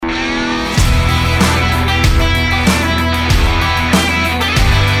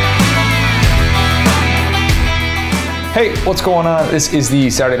Hey, what's going on? This is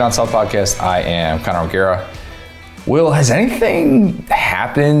the Saturday Down South podcast. I am Connor O'Gara. Will, has anything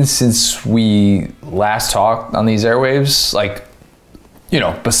happened since we last talked on these airwaves? Like,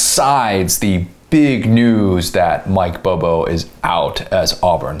 besides the big news that Mike Bobo is out as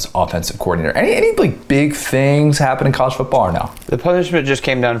Auburn's offensive coordinator. Any like big things happen in college football or no? The punishment just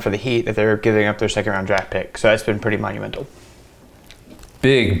came down for the Heat that they're giving up their second round draft pick. So that's been pretty monumental.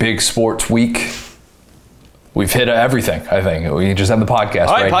 Big sports week. We've hit everything, I think. We just had the podcast.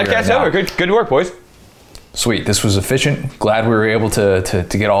 All right, podcast over. Good work, boys. Sweet. This was efficient. Glad we were able to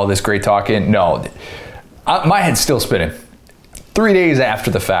get all this great talk in. No, my head's still spinning. 3 days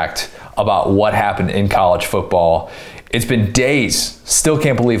after the fact about what happened in college football. It's been days. Still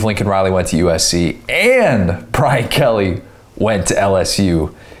can't believe Lincoln Riley went to USC and Brian Kelly went to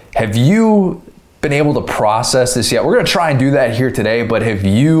LSU. Have you been able to process this yet? We're going to try and do that here today, but have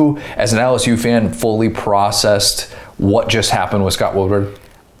you, as an LSU fan, fully processed what just happened with Scott Woodward?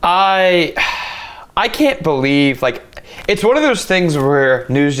 I can't believe, it's one of those things where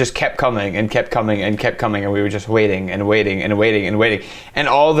news just kept coming and kept coming and kept coming, and we were just waiting and waiting and waiting and waiting, and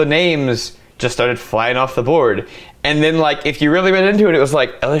all the names just started flying off the board. And then, if you really read into it, it was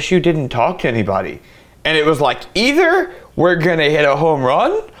like LSU didn't talk to anybody. And it was like, either we're going to hit a home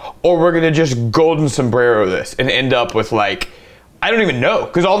run or we're going to just golden sombrero this and end up with, I don't even know.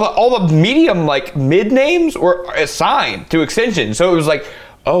 Because all the medium, mid names were assigned to extension. So it was like,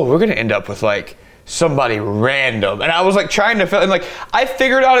 oh, we're going to end up with, somebody random. And I was trying to fill, and I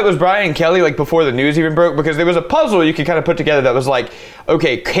figured out it was Brian Kelly before the news even broke, because there was a puzzle you could kind of put together that was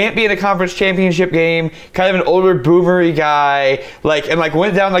okay, can't be in a conference championship game, kind of an older boomery guy, and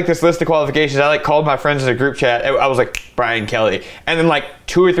went down this list of qualifications. I called my friends in a group chat. I was Brian Kelly, and then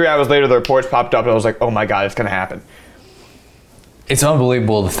 2 or 3 hours later the reports popped up and I was oh my god, it's gonna happen. It's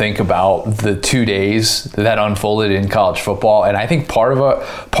unbelievable to think about the 2 days that unfolded in college football, and I think part of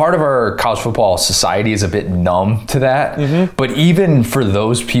our college football society is a bit numb to that. Mm-hmm. But even for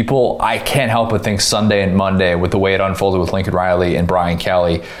those people, I can't help but think Sunday and Monday, with the way it unfolded with Lincoln Riley and Brian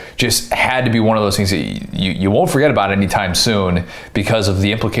Kelly, just had to be one of those things that you won't forget about anytime soon, because of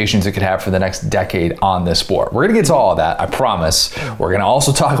the implications it could have for the next decade on this sport. We're gonna get to all of that, I promise. We're gonna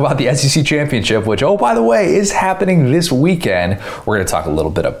also talk about the SEC Championship, which, oh, by the way, is happening this weekend. We're going to talk a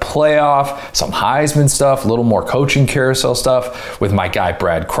little bit of playoff, some Heisman stuff, a little more coaching carousel stuff with my guy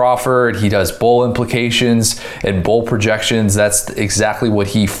Brad Crawford. He does bowl implications and bowl projections. That's exactly what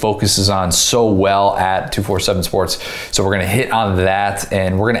he focuses on so well at 247 Sports. So we're going to hit on that,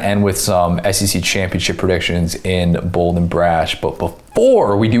 and we're going to end with some SEC Championship predictions in Bold and Brash. But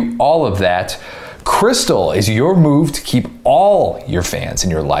before we do all of that, Krystal is your move to keep all your fans in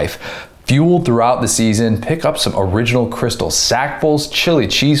your life fueled throughout the season. Pick up some original Krystal sack bowls, chili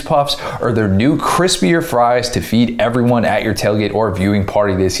cheese puffs, or their new crispier fries to feed everyone at your tailgate or viewing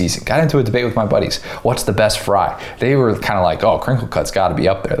party this season. Got into a debate with my buddies. What's the best fry? They were kind of oh, crinkle cut's got to be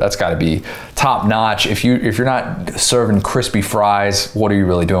up there. That's got to be top notch. If you're not serving crispy fries, what are you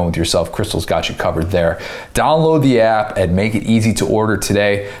really doing with yourself? Krystal's got you covered there. Download the app and make it easy to order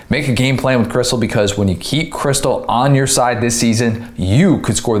today. Make a game plan with Krystal, because when you keep Krystal on your side this season, you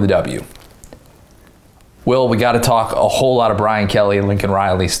could score the W. Will, we got to talk a whole lot of Brian Kelly and Lincoln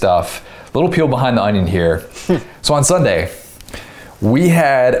Riley stuff. Little peel behind the onion here. So on Sunday, we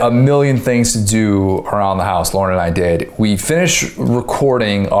had a million things to do around the house. Lauren and I did. We finished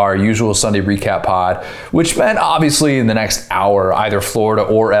recording our usual Sunday recap pod, which meant obviously in the next hour, either Florida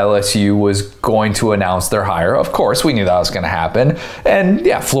or LSU was going to announce their hire. Of course, we knew that was going to happen. And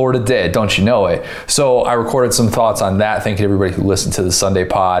yeah, Florida did, don't you know it? So I recorded some thoughts on that. Thank you to everybody who listened to the Sunday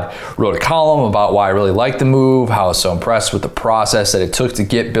pod. Wrote a column about why I really liked the move, how I was so impressed with the process that it took to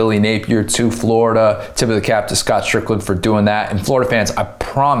get Billy Napier to Florida. Tip of the cap to Scott Strickland for doing that. And Florida fans, I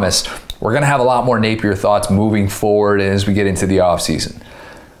promise we're going to have a lot more Napier thoughts moving forward as we get into the offseason.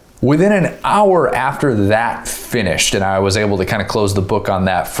 Within an hour after that finished, and I was able to kind of close the book on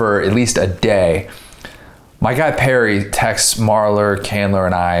that for at least a day, my guy Perry texts Marler, Candler,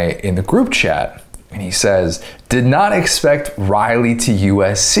 and I in the group chat, and he says, did not expect Riley to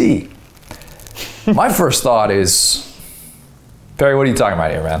USC. My first thought is, Perry, what are you talking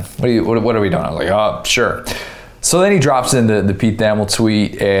about here, man? What are we doing? I was like, oh, sure. So then he drops in the Pete Thamel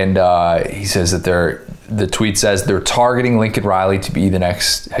tweet, and he says that the tweet says they're targeting Lincoln Riley to be the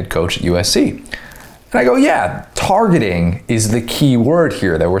next head coach at USC. And I go, yeah, targeting is the key word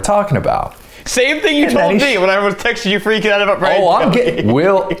here that we're talking about. Same thing you told me when I was texting you freaking out about Brian.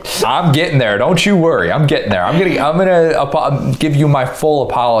 I'm getting there. Don't you worry. I'm getting there. I'm gonna give you my full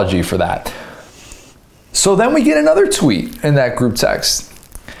apology for that. So then we get another tweet in that group text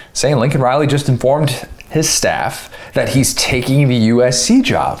saying Lincoln Riley just informed his staff that he's taking the USC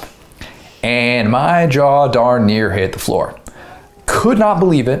job. And my jaw darn near hit the floor. Could not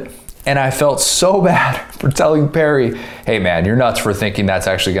believe it. And I felt so bad for telling Perry, hey man, you're nuts for thinking that's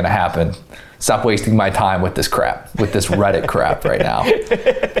actually going to happen. Stop wasting my time with this crap, with this Reddit crap right now.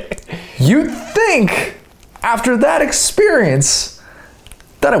 You'd think after that experience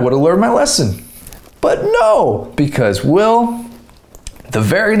that I would have learned my lesson. But no, because Will, the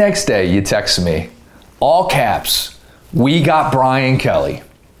very next day you text me, all caps, we got Brian Kelly.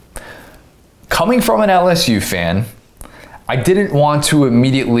 Coming from an LSU fan, I didn't want to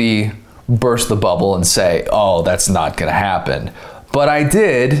immediately burst the bubble and say, oh, that's not going to happen. But I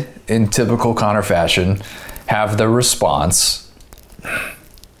did, in typical Connor fashion, have the response,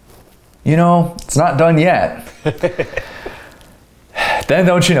 you know, it's not done yet. Then,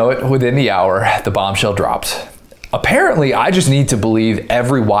 don't you know it, within the hour, the bombshell dropped. Apparently, I just need to believe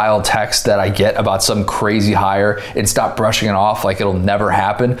every wild text that I get about some crazy hire and stop brushing it off like it'll never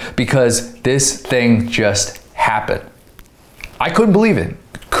happen, because this thing just happened. I couldn't believe it.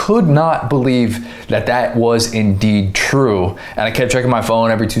 Could not believe that that was indeed true. And I kept checking my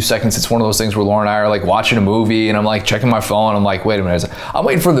phone every 2 seconds. It's one of those things where Lauren and I are like watching a movie and I'm like checking my phone. I'm like, wait a minute. I'm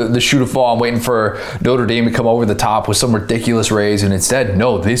waiting for the shoe to fall. I'm waiting for Notre Dame to come over the top with some ridiculous raise. And instead,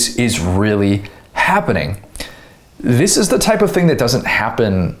 no, this is really happening. This is the type of thing that doesn't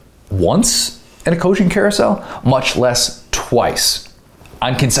happen once in a coaching carousel, much less twice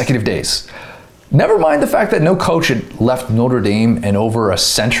on consecutive days. Never mind the fact that no coach had left Notre Dame in over a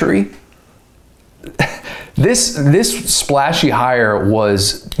century. This splashy hire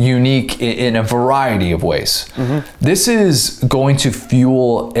was unique in a variety of ways. Mm-hmm. This is going to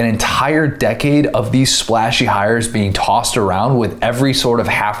fuel an entire decade of these splashy hires being tossed around with every sort of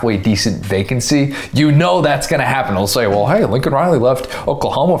halfway decent vacancy. You know that's going to happen. They'll say, well, hey, Lincoln Riley left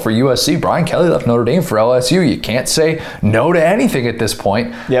Oklahoma for USC. Brian Kelly left Notre Dame for LSU. You can't say no to anything at this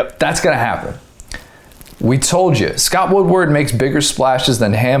point. Yep. That's going to happen. We told you, Scott Woodward makes bigger splashes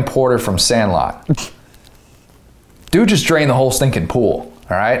than Ham Porter from Sandlot. Dude just drained the whole stinking pool,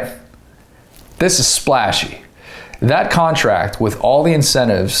 all right? This is splashy. That contract with all the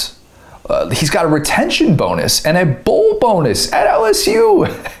incentives, he's got a retention bonus and a bowl bonus at LSU.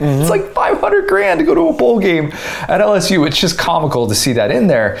 Mm-hmm. It's like $500,000 to go to a bowl game at LSU. It's just comical to see that in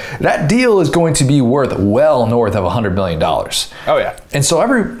there. That deal is going to be worth well north of $100 million. Oh yeah. And so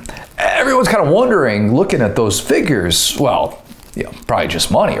everyone's kind of wondering, looking at those figures, well, you know, probably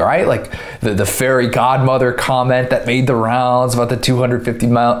just money, right? Like the fairy godmother comment that made the rounds about the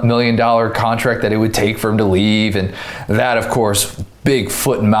 $250 million contract that it would take for him to leave. And that, of course, big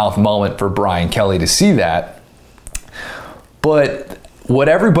foot and mouth moment for Brian Kelly to see that. But what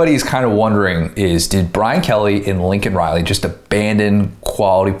everybody's kind of wondering is, did Brian Kelly and Lincoln Riley just abandon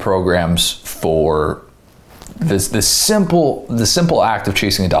quality programs for the simple act of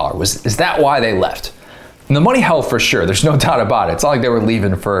chasing a dollar? Is that why they left? And the money held for sure. There's no doubt about it. It's not like they were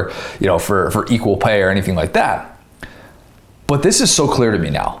leaving for equal pay or anything like that. But this is so clear to me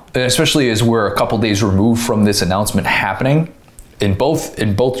now, especially as we're a couple days removed from this announcement happening in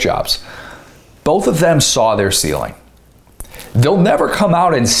both jobs. Both of them saw their ceiling. They'll never come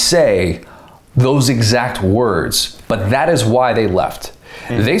out and say those exact words, but that is why they left.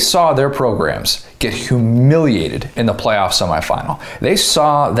 Mm-hmm. They saw their programs get humiliated in the playoff semifinal. They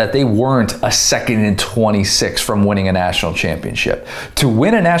saw that they weren't a 2nd and 26 from winning a national championship. To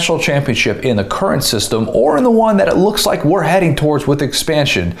win a national championship in the current system, or in the one that it looks like we're heading towards with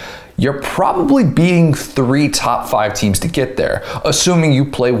expansion, you're probably beating 3 top 5 teams to get there, assuming you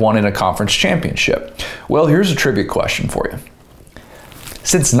play one in a conference championship. Well, here's a trivia question for you.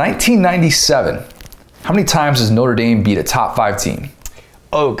 Since 1997, how many times has Notre Dame beat a top 5 team?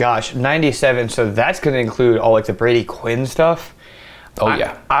 Oh gosh, 97. So that's going to include all like the Brady Quinn stuff. Oh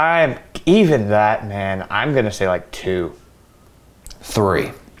yeah. I'm even that, man. I'm going to say like 2.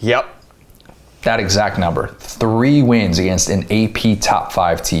 3. Yep. That exact number. 3 wins against an AP top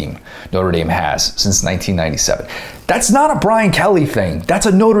 5 team Notre Dame has since 1997. That's not a Brian Kelly thing. That's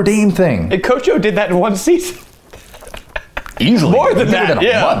a Notre Dame thing. And Coach O did that in one season. Easily. More than that. In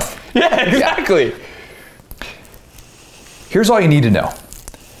a month. Yeah, exactly. Yeah. Here's all you need to know.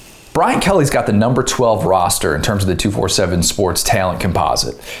 Brian Kelly's got the number 12 roster in terms of the 247 Sports talent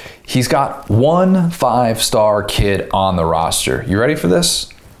composite. He's got 1 5-star kid on the roster. You ready for this?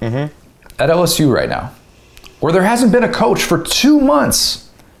 Mm-hmm. At LSU right now, where there hasn't been a coach for 2 months,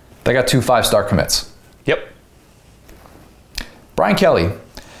 they got 2 5-star commits. Yep. Brian Kelly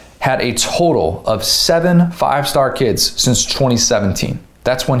had a total of 7 5-star kids since 2017.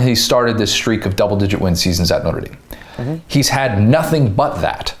 That's when he started this streak of double-digit win seasons at Notre Dame. Mm-hmm. He's had nothing but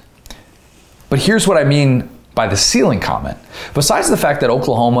that. But here's what I mean by the ceiling comment. Besides the fact that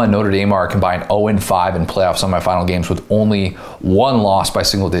Oklahoma and Notre Dame are combined 0-5 in playoff semifinal games with only one loss by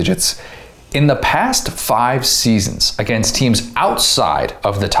single digits, in the past 5 seasons against teams outside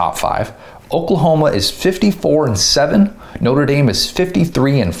of the top 5, Oklahoma is 54-7, Notre Dame is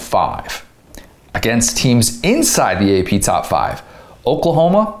 53-5. Against teams inside the AP top 5,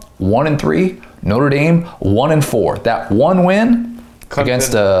 Oklahoma 1-3, Notre Dame 1-4. That one win Clemson.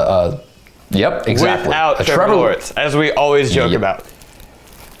 Against yep, exactly. Without Trevor Lawrence, as we always joke about.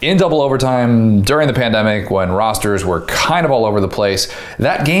 In double overtime during the pandemic when rosters were kind of all over the place.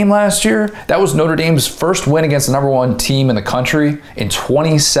 That game last year, that was Notre Dame's first win against the number 1 team in the country in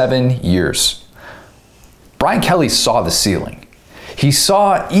 27 years. Brian Kelly saw the ceiling. He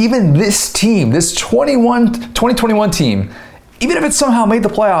saw even this team, this 2021 team, even if it somehow made the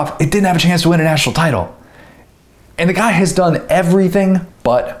playoff, it didn't have a chance to win a national title. And the guy has done everything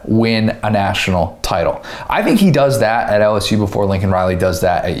but win a national title. I think he does that at LSU before Lincoln Riley does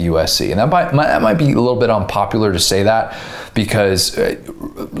that at USC. And that might be a little bit unpopular to say that because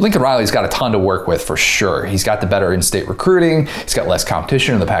Lincoln Riley's got a ton to work with for sure. He's got the better in-state recruiting. He's got less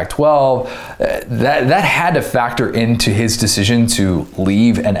competition in the Pac-12. That had to factor into his decision to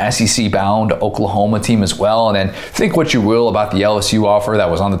leave an SEC-bound Oklahoma team as well. And then think what you will about the LSU offer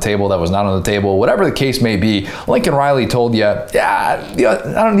that was on the table, that was not on the table, whatever the case may be. Lincoln Riley told you,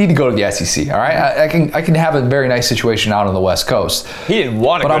 I don't need to go to the SEC, all right? I can have a very nice situation out on the West Coast. He didn't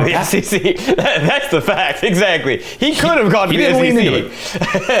want to go to the SEC. That's the fact, exactly. He could have gone to the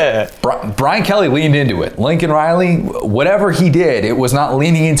SEC. Brian Kelly leaned into it. Lincoln Riley, whatever he did, it was not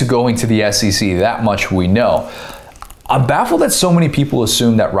leaning into going to the SEC. That much we know. I'm baffled that so many people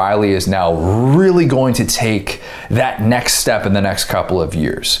assume that Riley is now really going to take that next step in the next couple of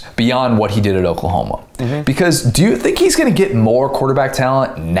years beyond what he did at Oklahoma. Mm-hmm. Because do you think he's going to get more quarterback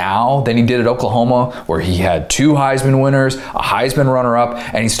talent now than he did at Oklahoma, where he had 2 Heisman winners, a Heisman runner-up,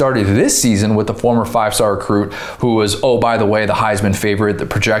 and he started this season with the former 5-star recruit who was, oh, by the way, the Heisman favorite, the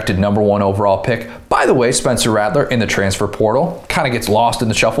projected number 1 overall pick. By the way, Spencer Rattler in the transfer portal kind of gets lost in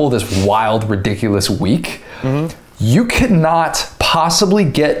the shuffle this wild, ridiculous week. Mm-hmm. You could not possibly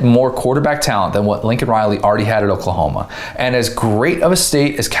get more quarterback talent than what Lincoln Riley already had at Oklahoma. And as great of a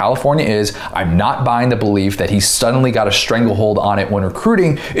state as California is, I'm not buying the belief that he's suddenly got a stranglehold on it when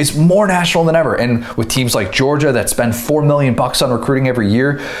recruiting is more national than ever. And with teams like Georgia that spend $4 million on recruiting every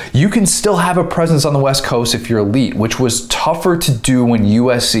year, you can still have a presence on the West Coast if you're elite, which was tougher to do when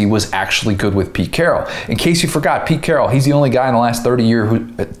USC was actually good with Pete Carroll. In case you forgot, Pete Carroll, he's the only guy in the last 30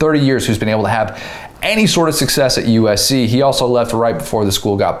 years who's been able to have any sort of success at USC. He also left right before the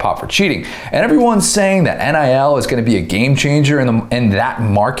school got popped for cheating. And everyone's saying that NIL is going to be a game changer in that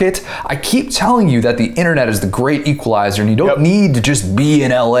market. I keep telling you that the internet is the great equalizer and you don't need to just be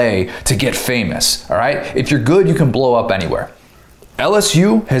in LA to get famous, all right? If you're good, you can blow up anywhere.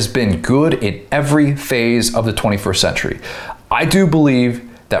 LSU has been good in every phase of the 21st century. I do believe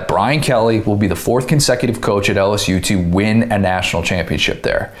that Brian Kelly will be the 4th consecutive coach at LSU to win a national championship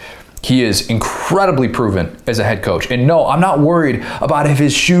there. He is incredibly proven as a head coach. And no, I'm not worried about if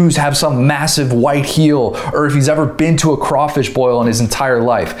his shoes have some massive white heel or if he's ever been to a crawfish boil in his entire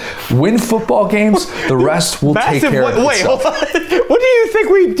life. Win football games, the rest will take care of itself. Wait, hold on. What do you think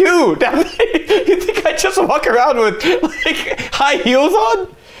we do? You think I just walk around with like high heels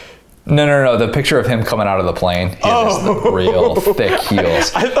on? No. The picture of him coming out of the plane, he has the real thick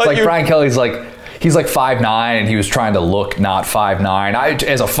heels. It's like Brian Kelly's like, he's like 5'9", and he was trying to look not 5'9".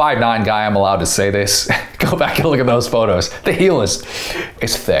 As a 5'9" guy, I'm allowed to say this. Go back and look at those photos. The heel is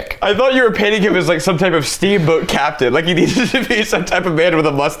thick. I thought you were painting him as like some type of steamboat captain. Like he needed to be some type of man with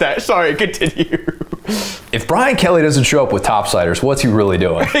a mustache. Sorry, continue. If Brian Kelly doesn't show up with topsiders, what's he really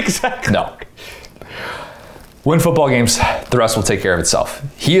doing? Exactly. No. Win football games, the rest will take care of itself.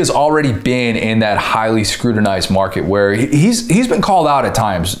 He has already been in that highly scrutinized market where he's been called out at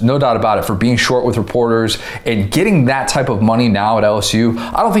times, no doubt about it, for being short with reporters and getting that type of money now at LSU.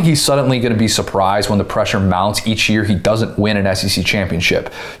 I don't think he's suddenly going to be surprised when the pressure mounts each year he doesn't win an SEC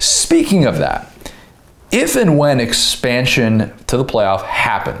championship. Speaking of that, if and when expansion to the playoff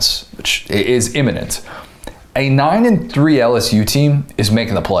happens, which is imminent, a 9-3 LSU team is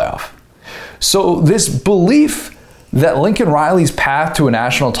making the playoff. So this belief that Lincoln Riley's path to a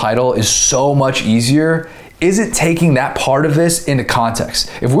national title is so much easier isn't taking that part of this into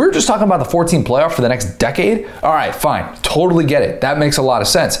context. If we're just talking about the 14 playoff for the next decade, all right, fine, totally get it. That makes a lot of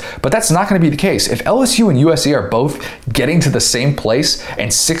sense. But that's not going to be the case. If LSU and USC are both getting to the same place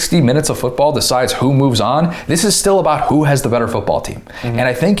and 60 minutes of football decides who moves on, this is still about who has the better football team. And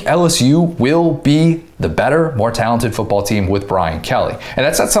I think LSU will be the better, more talented football team with Brian Kelly. And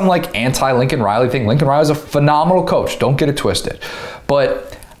that's not some like anti-Lincoln Riley thing. Lincoln Riley's a phenomenal coach. Don't get it twisted.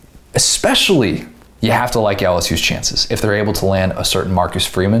 But especially, you have to like LSU's chances if they're able to land a certain Marcus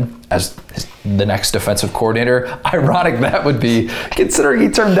Freeman as the next defensive coordinator. Ironic that would be, considering he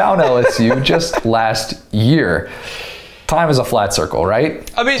turned down LSU just last year. Time is a flat circle, right?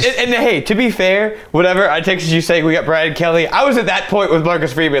 I mean, and hey, to be fair, whatever, I texted you saying we got Brian Kelly. I was at that point with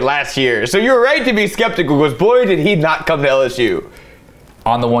Marcus Freeman last year. So you're right to be skeptical, because boy, did he not come to LSU.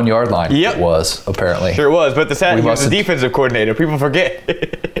 On the 1 yard line, Yep. It was, apparently. Sure was, but he was the defensive coordinator. People forget.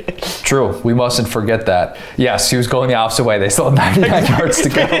 True, we mustn't forget that. Yes, he was going the opposite way. They still had 99 yards to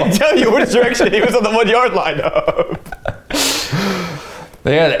go. I didn't tell you which direction he was on the 1 yard line.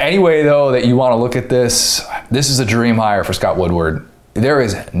 Yeah, anyway, though, that you want to look at this is a dream hire for Scott Woodward. There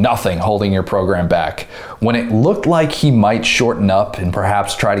is nothing holding your program back. When it looked like he might shorten up and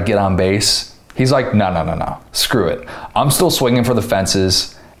perhaps try to get on base, he's like, no, screw it. I'm still swinging for the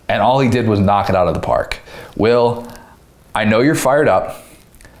fences, and all he did was knock it out of the park. Will, I know you're fired up,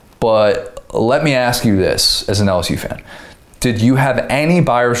 but let me ask you this as an LSU fan. Did you have any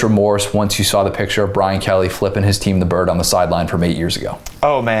buyer's remorse once you saw the picture of Brian Kelly flipping his team the bird on the sideline from 8 years ago?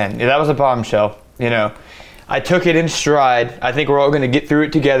 Oh, man. Yeah, that was a bombshell. You know, I took it in stride. I think we're all going to get through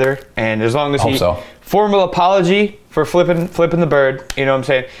it together. And as long as formal apology for flipping the bird, you know what I'm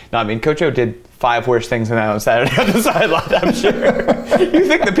saying? No, I mean, Coach O did 5 worse things than that on Saturday on the sideline, I'm sure. You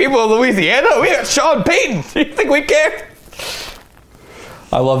think the people of Louisiana, we got Sean Payton. You think we care?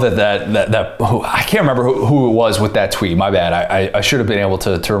 I love that I can't remember who it was with that tweet. My bad. I should have been able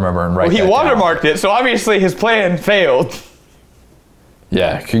to remember and write that down. He watermarked it, so obviously his plan failed.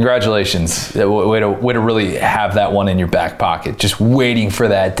 Yeah, congratulations. Way to really have that one in your back pocket. Just waiting for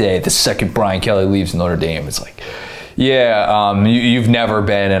that day. The second Brian Kelly leaves Notre Dame, it's like, yeah, you've never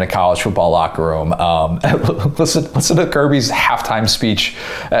been in a college football locker room. Listen to Kirby's halftime speech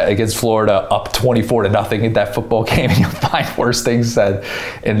against Florida, up 24-0 in that football game, and you'll find worse things said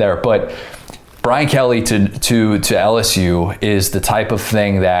in there. But Brian Kelly to LSU is the type of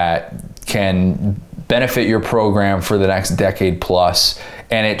thing that can benefit your program for the next decade plus,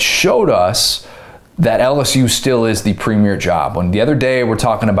 and it showed us that LSU still is the premier job. When the other day we're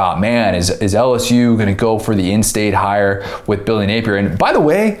talking about, man, is LSU going to go for the in-state hire with Billy Napier? And by the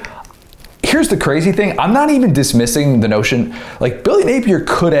way, here's the crazy thing. I'm not even dismissing the notion, like Billy Napier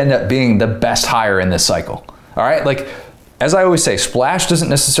could end up being the best hire in this cycle. All right? Like, as I always say, splash doesn't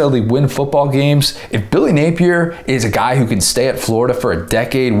necessarily win football games. If Billy Napier is a guy who can stay at Florida for a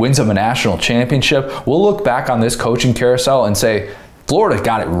decade, wins them a national championship, we'll look back on this coaching carousel and say, Florida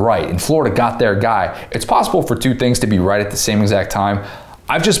got it right, and Florida got their guy. It's possible for two things to be right at the same exact time.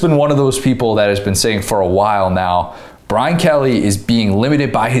 I've just been one of those people that has been saying for a while now, Brian Kelly is being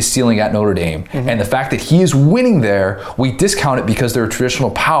limited by his ceiling at Notre Dame. Mm-hmm. And the fact that he is winning there, we discount it because they're a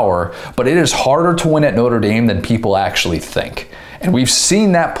traditional power, but it is harder to win at Notre Dame than people actually think. And we've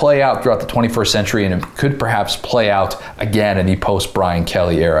seen that play out throughout the 21st century, and it could perhaps play out again in the post-Brian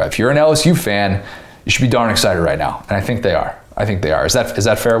Kelly era. If you're an LSU fan, you should be darn excited right now, and I think they are. Is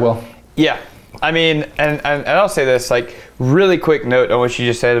that fair, Will? Yeah. I mean, and I'll say this, like, really quick note on what you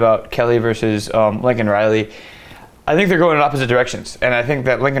just said about Kelly versus Lincoln Riley. I think they're going in opposite directions, and I think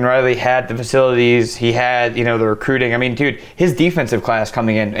that Lincoln Riley had the facilities, he had, the recruiting. I mean, dude, his defensive class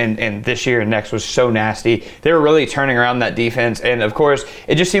coming in this year and next was so nasty. They were really turning around that defense, and of course,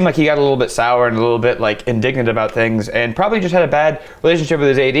 it just seemed like he got a little bit sour and a little bit like indignant about things, and probably just had a bad relationship with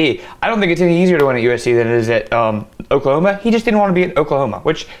his AD. I don't think it's any easier to win at USC than it is at Oklahoma. He just didn't want to be at Oklahoma,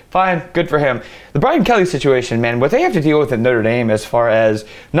 which, fine, good for him. The Brian Kelly situation, man, what they have to deal with at Notre Dame as far as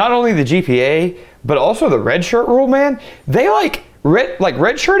not only the GPA, but also the red shirt rule, man. They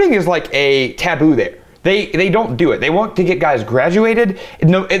red shirting is like a taboo there. They don't do it. They want to get guys graduated.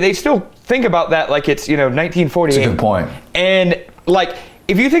 No, they still think about that like it's 1948. That's a good point. And like,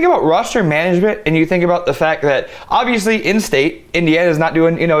 if you think about roster management and you think about the fact that obviously in-state, Indiana is not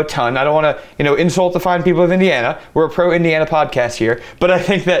doing, a ton. I don't want to, insult the fine people of Indiana. We're a pro-Indiana podcast here. But I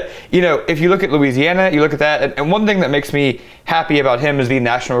think that, if you look at Louisiana, you look at that. And one thing that makes me happy about him is the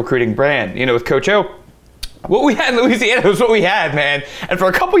national recruiting brand. With Coach O, what we had in Louisiana was what we had, man. And for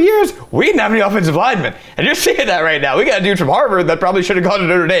a couple years, we didn't have any offensive linemen. And you're seeing that right now. We got a dude from Harvard that probably should have gone to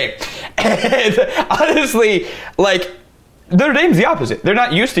Notre Dame. And honestly, like, Notre Dame's the opposite. They're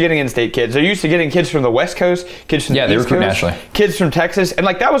not used to getting in-state kids. They're used to getting kids from the West Coast, kids from the East recruit Coast, nationally. kids from Texas, and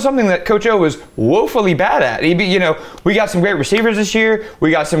like that was something that Coach O was woefully bad at. We got some great receivers this year.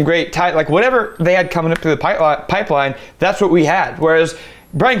 We got some great tight, like whatever they had coming up through the pipeline. That's what we had. Whereas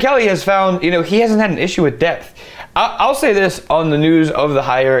Brian Kelly has found, he hasn't had an issue with depth. I'll say this on the news of the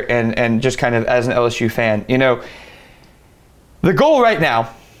hire and just kind of as an LSU fan, the goal right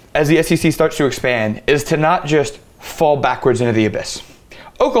now, as the SEC starts to expand, is to not just fall backwards into the abyss.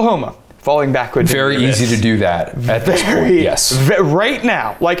 Oklahoma falling backwards very into the abyss. Easy to do that at this point, yes. Right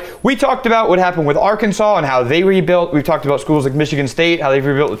now. Like, we talked about what happened with Arkansas and how they rebuilt. We've talked about schools like Michigan State, how they've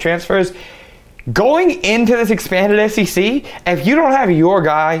rebuilt the transfers. Going into this expanded SEC, if you don't have your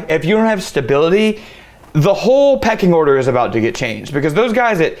guy, if you don't have stability, the whole pecking order is about to get changed, because those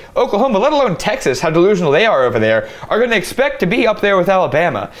guys at Oklahoma, let alone Texas, how delusional they are over there, are going to expect to be up there with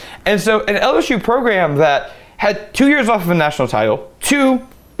Alabama. And so an LSU program that had 2 years off of a national title, two,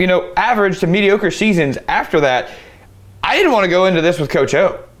 average to mediocre seasons after that, I didn't want to go into this with Coach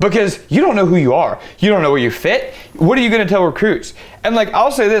O, because you don't know who you are. You don't know where you fit. What are you going to tell recruits? And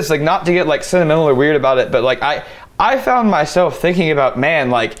I'll say this, not to get sentimental or weird about it, but I found myself thinking about,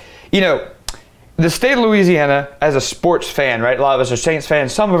 the state of Louisiana as a sports fan, right? A lot of us are Saints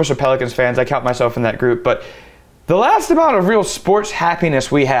fans. Some of us are Pelicans fans. I count myself in that group. But the last amount of real sports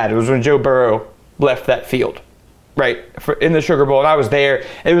happiness we had was when Joe Burrow left that field, right? In the Sugar Bowl. And I was there.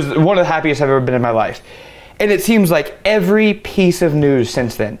 It was one of the happiest I've ever been in my life. And it seems like every piece of news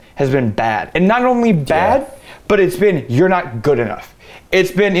since then has been bad. And not only bad, but it's been, you're not good enough. It's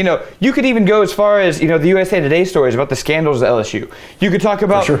been, you could even go as far as, the USA Today stories about the scandals at LSU. You could talk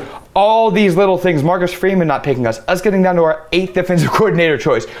about all these little things, Marcus Freeman not picking us getting down to our 8th defensive coordinator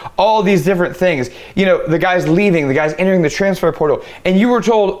choice, all these different things, the guys leaving, the guys entering the transfer portal. And you were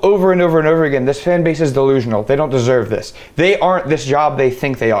told over and over and over again, this fan base is delusional. They don't deserve this. They aren't this job they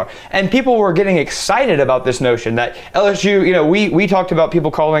think they are. And people were getting excited about this notion that LSU, we talked about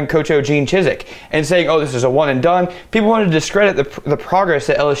people calling Coach O Gene Chizik and saying, oh, this is a one and done. People wanted to discredit the progress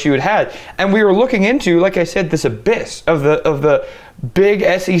that LSU had. And we were looking into, like I said, this abyss of the big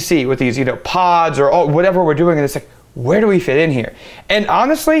SEC with these, pods or whatever we're doing. And it's where do we fit in here? And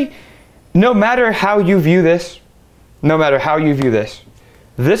honestly, no matter how you view this,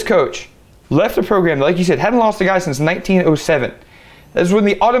 this coach left a program that, like you said, hadn't lost a guy since 1907. That's when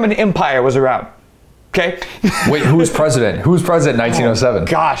the Ottoman Empire was around. Okay. Wait, who was president? Who was president in 1907? Oh,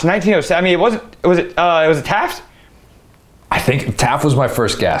 gosh, 1907. I mean, was it Taft? I think Taft was my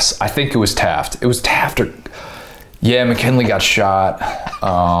first guess. I think it was Taft. It was Taft or McKinley got shot.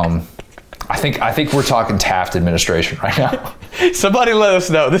 I think we're talking Taft administration right now. Somebody let us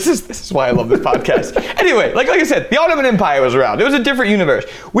know. This is why I love this podcast. Anyway, like I said, the Ottoman Empire was around. It was a different universe.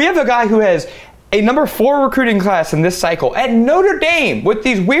 We have a guy who has a number 4 recruiting class in this cycle at Notre Dame with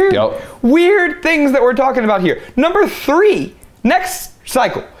these weird things that we're talking about here. Number 3 next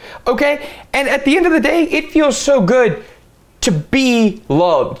cycle. Okay? And at the end of the day, it feels so good to be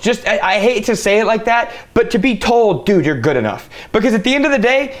loved. Just, I hate to say it like that, but to be told, dude, you're good enough. Because at the end of the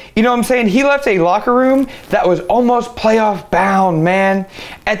day, you know what I'm saying? He left a locker room that was almost playoff bound, man.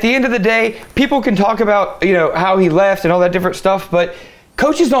 At the end of the day, people can talk about, how he left and all that different stuff, but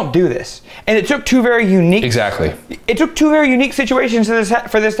coaches don't do this. And it took 2 very unique... Exactly. It took 2 very unique situations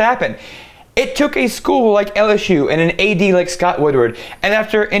for this to happen. It took a school like LSU and an AD like Scott Woodward, and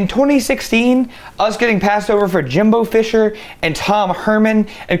after, in 2016, us getting passed over for Jimbo Fisher and Tom Herman,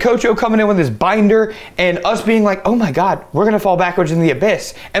 and Coach O coming in with his binder, and us being like, oh my God, we're going to fall backwards in the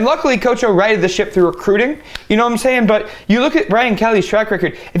abyss. And luckily, Coach O righted the ship through recruiting, you know what I'm saying? But you look at Brian Kelly's track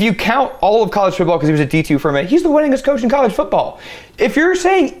record, if you count all of college football, because he was a D2 for a minute, he's the winningest coach in college football. If you're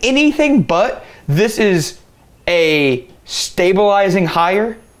saying anything but this is a stabilizing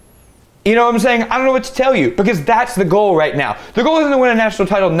hire, you know what I'm saying? I don't know what to tell you, because that's the goal right now. The goal isn't to win a national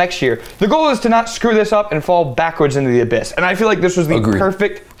title next year. The goal is to not screw this up and fall backwards into the abyss. And I feel like this was the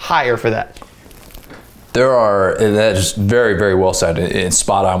perfect hire for that. That is very, very well said and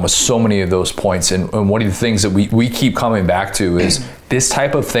spot on with so many of those points. And one of the things that we keep coming back to is this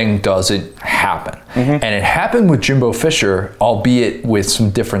type of thing doesn't happen. Mm-hmm. And it happened with Jimbo Fisher, albeit with some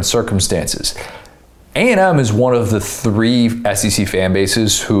different circumstances. A&M is one of the 3 SEC fan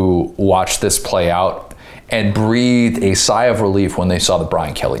bases who watched this play out and breathed a sigh of relief when they saw the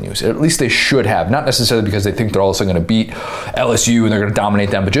Brian Kelly news. At least they should have, not necessarily because they think they're all of a sudden going to beat LSU and they're going to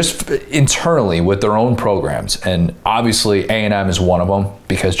dominate them, but just internally with their own programs. And obviously A&M is one of them,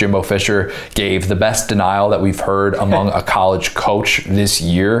 because Jimbo Fisher gave the best denial that we've heard among a college coach this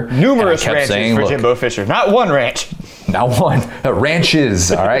year. Numerous ranches for Jimbo Fisher, not one ranch. Not one.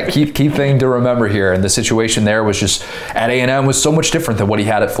 Ranches. All right. Key thing to remember here. And the situation there was just at A&M was so much different than what he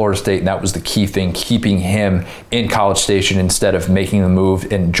had at Florida State. And that was the key thing, keeping him in College Station instead of making the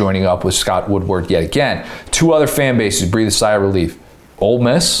move and joining up with Scott Woodward yet again. Two other fan bases breathe a sigh of relief. Ole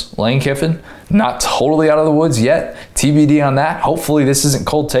Miss, Lane Kiffin, not totally out of the woods yet. TBD on that. Hopefully this isn't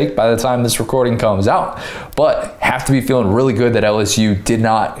cold take by the time this recording comes out. But have to be feeling really good that LSU did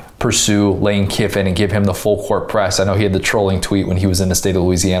not pursue Lane Kiffin and give him the full court press. I know he had the trolling tweet when he was in the state of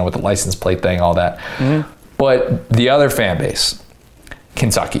Louisiana with the license plate thing, all that. But the other fan base,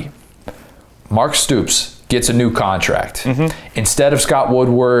 Kentucky. Mark Stoops gets a new contract. Instead of Scott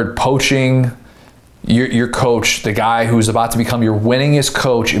Woodward poaching your coach, the guy who's about to become your winningest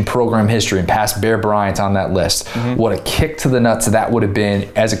coach in program history and pass Bear Bryant on that list. What a kick to the nuts that would have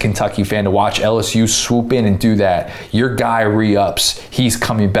been as a Kentucky fan to watch LSU swoop in and do that. Your guy re-ups. He's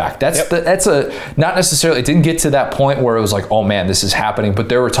coming back. That's not necessarily, it didn't get to that point where it was like, oh man, this is happening, but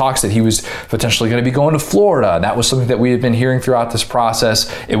there were talks that he was potentially going to be going to Florida. And that was something that we had been hearing throughout this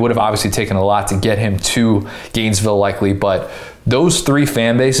process. It would have obviously taken a lot to get him to Gainesville likely, but those three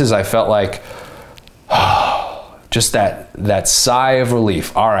fan bases, I felt like, just that sigh of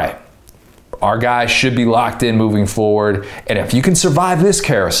relief. All right, our guy should be locked in moving forward. And if you can survive this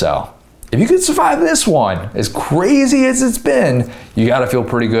carousel, if you can survive this one, as crazy as it's been, you got to feel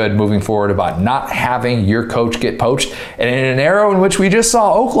pretty good moving forward about not having your coach get poached. And in an era in which we just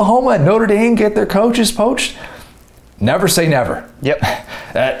saw Oklahoma and Notre Dame get their coaches poached, never say never. Yep.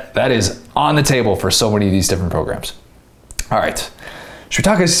 That is on the table for so many of these different programs. All right, should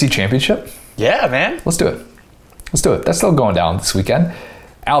we talk SEC championship? Yeah, man. Let's do it. That's still going down this weekend.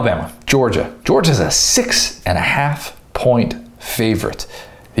 Alabama, Georgia. Georgia's a 6.5 point favorite.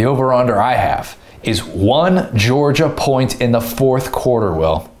 The over-under I have is 1 Georgia point in the fourth quarter,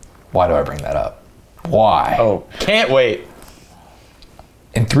 Will. Why do I bring that up? Why? Oh, can't wait.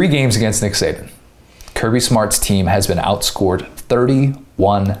 In 3 games against Nick Saban, Kirby Smart's team has been outscored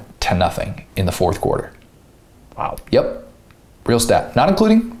 31-0 in the fourth quarter. Wow. Yep. Real stat. Not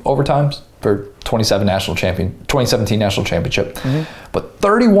including overtimes for 2017 national championship, but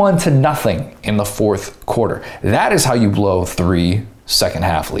 31-0 in the fourth quarter. That is how you blow 3 second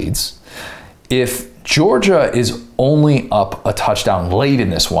half leads. If Georgia is only up a touchdown late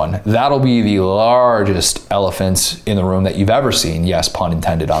in this one, that'll be the largest elephants in the room that you've ever seen. Yes, pun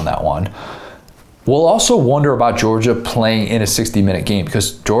intended on that one. We'll also wonder about Georgia playing in a 60-minute game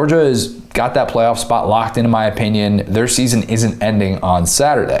because Georgia has got that playoff spot locked in my opinion. Their season isn't ending on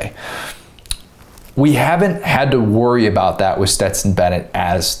Saturday. We haven't had to worry about that with Stetson Bennett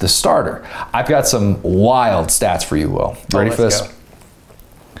as the starter. I've got some wild stats for you, Will. Ready for this? Go.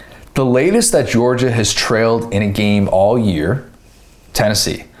 The latest that Georgia has trailed in a game all year,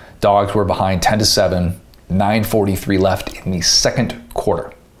 Tennessee. Dogs were behind 10-7, 9:43 left in the second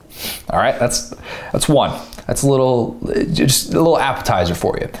quarter. All right, that's one. That's just a little appetizer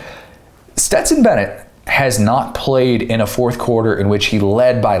for you. Stetson Bennett has not played in a fourth quarter in which he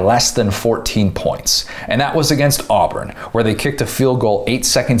led by less than 14 points. And that was against Auburn, where they kicked a field goal 8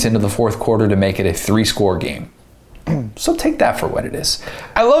 seconds into the fourth quarter to make it a 3-score game. So take that for what it is.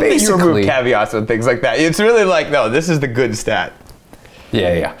 I love that you remove caveats and things like that. It's really like, no, this is the good stat.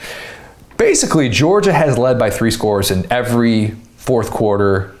 Yeah. Basically, Georgia has led by 3 scores in every fourth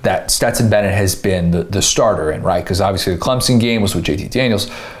quarter that Stetson Bennett has been the starter in, right? Because obviously the Clemson game was with JT Daniels.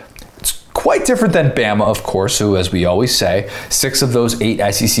 It's quite different than Bama, of course, who, as we always say, 6 of those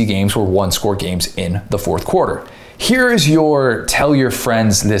 8 SEC games were 1-score games in the fourth quarter. Here is your tell your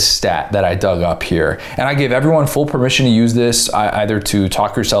friends this stat that I dug up here. And I give everyone full permission to use this either to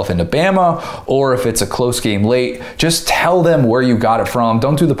talk yourself into Bama or if it's a close game late, just tell them where you got it from.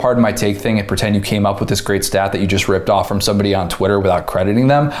 Don't do the pardon my take thing and pretend you came up with this great stat that you just ripped off from somebody on Twitter without crediting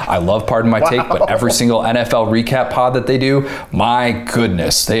them. I love pardon my take, but every single NFL recap pod that they do, my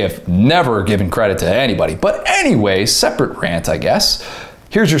goodness, they have never given credit to anybody. But anyway, separate rant, I guess.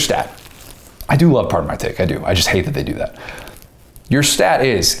 Here's your stat. I do love pardon my take, I do. I just hate that they do that. Your stat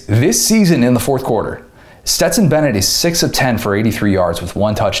is, this season in the fourth quarter, Stetson Bennett is 6 of 10 for 83 yards with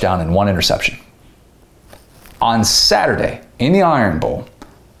 1 touchdown and 1 interception. On Saturday, in the Iron Bowl,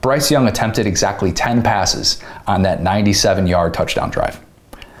 Bryce Young attempted exactly 10 passes on that 97-yard touchdown drive.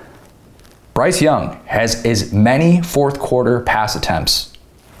 Bryce Young has as many fourth quarter pass attempts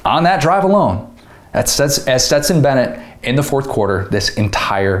on that drive alone as Stetson Bennett in the fourth quarter this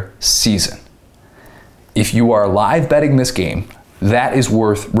entire season. If you are live betting this game, that is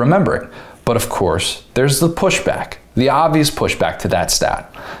worth remembering. But of course, there's the pushback, the obvious pushback to that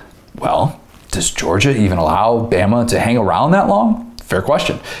stat. Well, does Georgia even allow Bama to hang around that long? Fair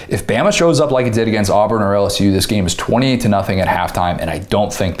question. If Bama shows up like it did against Auburn or LSU, this game is 28-0 at halftime, and I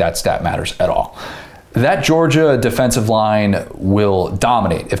don't think that stat matters at all. That Georgia defensive line will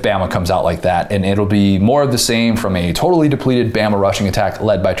dominate if Bama comes out like that, and it'll be more of the same from a totally depleted Bama rushing attack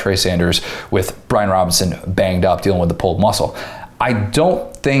led by Trey Sanders with Brian Robinson banged up dealing with the pulled muscle. I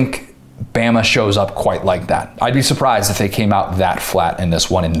don't think Bama shows up quite like that. I'd be surprised if they came out that flat in this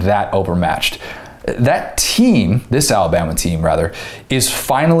one and that overmatched. That team, this Alabama team rather, is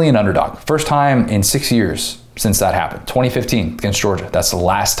finally an underdog. First time in 6 years since that happened. 2015 against Georgia. That's the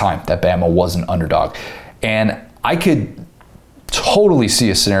last time that Bama was an underdog. And I could totally see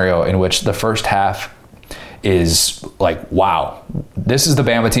a scenario in which the first half is like, wow, this is the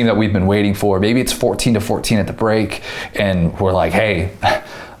Bama team that we've been waiting for. Maybe it's 14-14 at the break, and we're like, hey,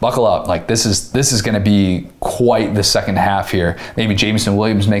 buckle up. Like, this is going to be quite the second half here. Maybe Jameson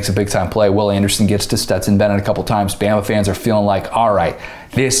Williams makes a big-time play. Will Anderson gets to Stetson Bennett a couple times. Bama fans are feeling like, all right,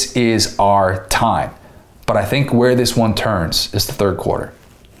 this is our time. But I think where this one turns is the third quarter.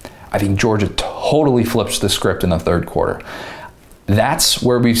 I think Georgia totally flips the script in the third quarter. That's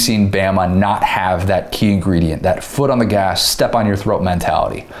where we've seen Bama not have that key ingredient, that foot on the gas, step on your throat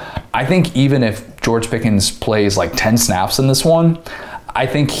mentality. I think even if George Pickens plays like 10 snaps in this one, I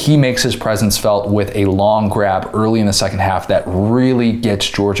think he makes his presence felt with a long grab early in the second half that really gets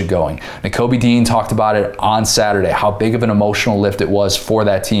Georgia going. Nakobe Dean talked about it on Saturday, how big of an emotional lift it was for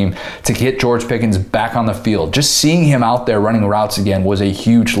that team to get George Pickens back on the field. Just seeing him out there running routes again was a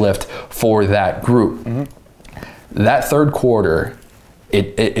huge lift for that group. That third quarter,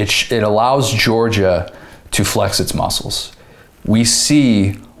 it allows Georgia to flex its muscles. We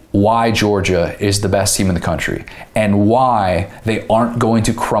see why Georgia is the best team in the country and why they aren't going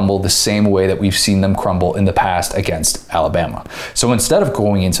to crumble the same way that we've seen them crumble in the past against Alabama. So instead of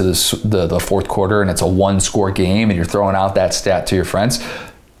going into the fourth quarter and it's a one-score game and you're throwing out that stat to your friends,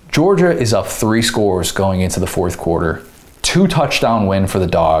 Georgia is up 3 scores going into the fourth quarter. 2-touchdown win for the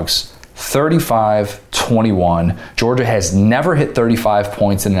Dogs, 35-21. Georgia has never hit 35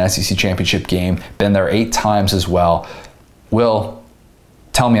 points in an SEC championship game, been there 8 times as well. Will,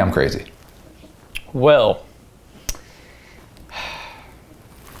 tell me I'm crazy. Well,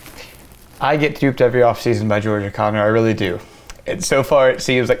 I get duped every offseason by Georgia, Connor. I really do. And so far it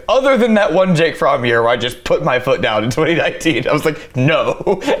seems like, other than that one Jake Fromm year where I just put my foot down in 2019, I was like,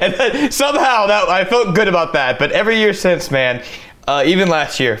 no. And then somehow I felt good about that. But every year since, man, even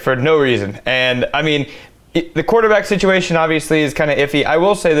last year, for no reason. And, I mean, the quarterback situation obviously is kind of iffy. I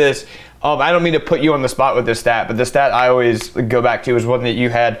will say this. I don't mean to put you on the spot with this stat, but the stat I always go back to is one that you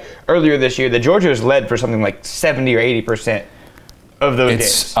had earlier this year, that Georgia has led for something like 70 or 80% of those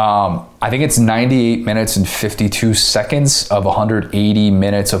games. I think it's 98 minutes and 52 seconds of 180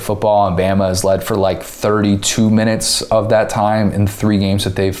 minutes of football, and Bama has led for like 32 minutes of that time in 3 games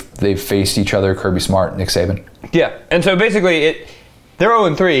that they've faced each other, Kirby Smart, Nick Saban. Yeah, and so basically they're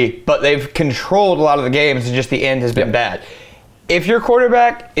 0-3, but they've controlled a lot of the games, and just the end has been bad. If your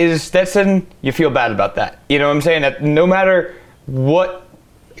quarterback is Stetson, you feel bad about that. You know what I'm saying? That no matter what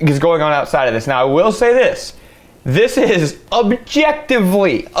is going on outside of this. Now, I will say this. This is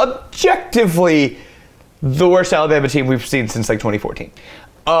objectively the worst Alabama team we've seen since like 2014.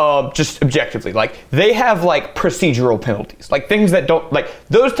 Just objectively. Like, they have like procedural penalties. Like things that don't, like,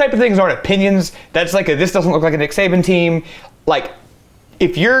 those type of things aren't opinions. That's like this doesn't look like a Nick Saban team. Like,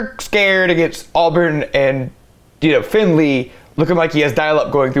 if you're scared against Auburn and, Finley looking like he has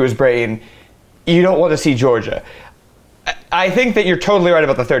dial-up going through his brain, you don't want to see Georgia. I think that you're totally right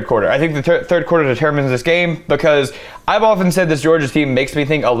about the third quarter. I think the third quarter determines this game, because I've often said this Georgia team makes me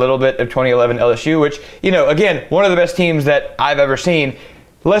think a little bit of 2011 LSU, which, again, one of the best teams that I've ever seen.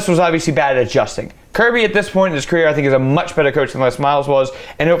 Les was obviously bad at adjusting. Kirby, at this point in his career, I think is a much better coach than Les Miles was,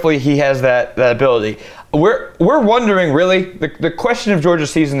 and hopefully he has that ability. We're wondering, really, the question of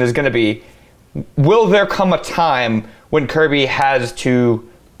Georgia's season is going to be, will there come a time when Kirby has to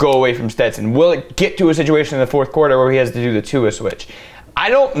go away from Stetson? Will it get to a situation in the fourth quarter where he has to do the Tua switch? I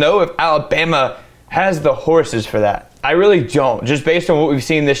don't know if Alabama has the horses for that. I really don't, just based on what we've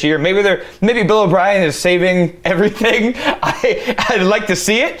seen this year. Maybe Bill O'Brien is saving everything. I'd like to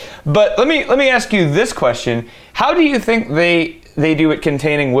see it, but let me ask you this question: how do you think they do it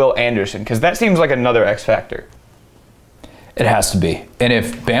containing Will Anderson? Because that seems like another X factor. It has to be. And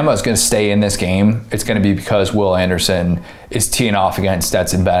if Bama is going to stay in this game, it's going to be because Will Anderson is teeing off against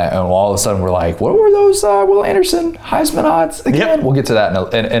Stetson Bennett. And all of a sudden we're like, what were those Will Anderson Heisman odds again? Yep. We'll get to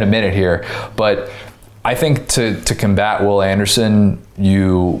that in a minute here. But I think to combat Will Anderson,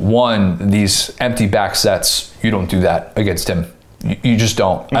 these empty back sets, you don't do that against him You just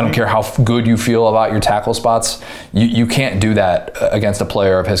don't. I don't care how good you feel about your tackle spots. You can't do that against a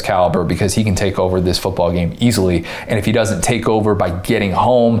player of his caliber because he can take over this football game easily. And if he doesn't take over by getting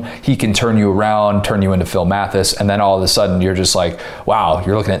home, he can turn you around, turn you into Phil Mathis. And then all of a sudden you're just like, wow,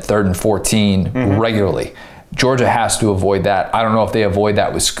 you're looking at 3rd and 14 regularly. Georgia has to avoid that. I don't know if they avoid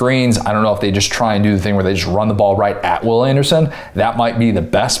that with screens. I don't know if they just try and do the thing where they just run the ball right at Will Anderson. That might be the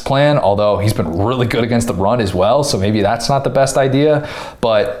best plan, although he's been really good against the run as well, so maybe that's not the best idea.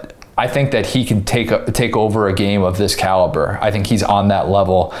 But I think that he can take over a game of this caliber. I think he's on that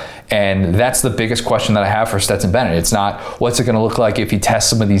level, and that's the biggest question that I have for Stetson Bennett. It's not what's it going to look like if he tests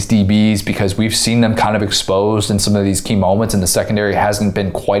some of these DBs, because we've seen them kind of exposed in some of these key moments, and the secondary hasn't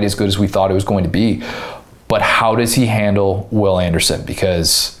been quite as good as we thought it was going to be. But how does he handle Will Anderson?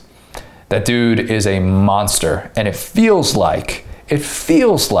 Because that dude is a monster, and it feels like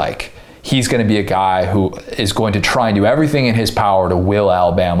he's going to be a guy who is going to try and do everything in his power to will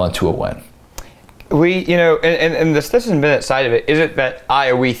Alabama to a win. And the Stetson Bennett side of it isn't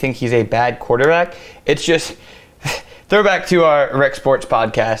that we think he's a bad quarterback. It's just, throwback to our Rec Sports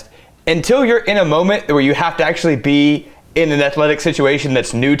podcast, until you're in a moment where you have to actually be in an athletic situation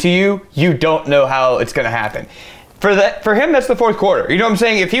that's new to you, you don't know how it's going to happen. For him, that's the fourth quarter. You know what I'm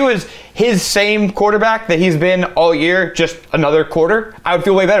saying? If he was his same quarterback that he's been all year, just another quarter, I would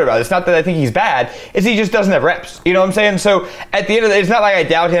feel way better about it. It's not that I think he's bad, it's he just doesn't have reps. You know what I'm saying? So at the end of the day, it's not like I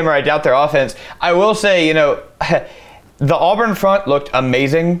doubt him or I doubt their offense. I will say, the Auburn front looked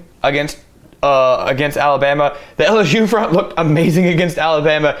amazing against Alabama. The LSU front looked amazing against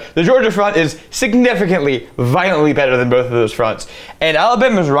Alabama. The Georgia front is significantly, violently better than both of those fronts. And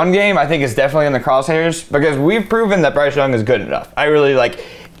Alabama's run game, I think, is definitely in the crosshairs because we've proven that Bryce Young is good enough. I really like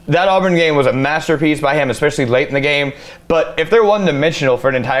that Auburn game was a masterpiece by him, especially late in the game. But if they're one-dimensional for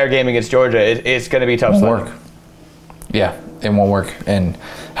an entire game against Georgia, it's going to be tough. It won't work. Yeah, it won't work. And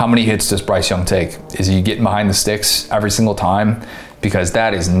how many hits does Bryce Young take? Is he getting behind the sticks every single time? Because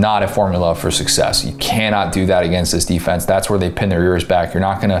that is not a formula for success. You cannot do that against this defense. That's where they pin their ears back. You're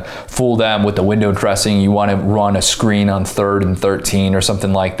not going to fool them with the window dressing. You want to run a screen on 3rd and 13 or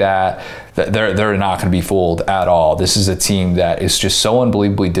something like that. They're not going to be fooled at all. This is a team that is just so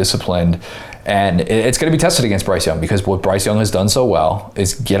unbelievably disciplined. And it's going to be tested against Bryce Young because what Bryce Young has done so well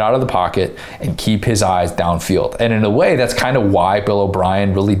is get out of the pocket and keep his eyes downfield. And in a way, that's kind of why Bill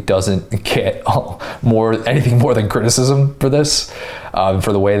O'Brien really doesn't get anything more than criticism for this,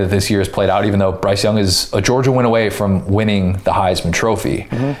 for the way that this year has played out, even though Bryce Young is a Georgia win away from winning the Heisman Trophy.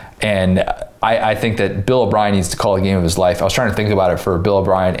 And I think that Bill O'Brien needs to call a game of his life. I was trying to think about it for Bill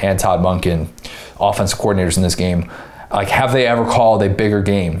O'Brien and Todd Monken, offensive coordinators in this game. Like, have they ever called a bigger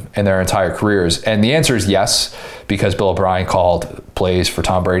game in their entire careers? And the answer is yes, because Bill O'Brien called plays for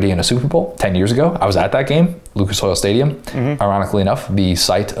Tom Brady in a Super Bowl 10 years ago. I was at that game, Lucas Oil Stadium, ironically enough, the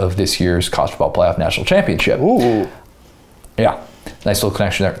site of this year's College Football Playoff National Championship. Ooh. Yeah, nice little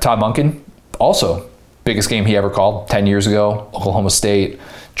connection there. Todd Monken, also, biggest game he ever called 10 years ago, Oklahoma State,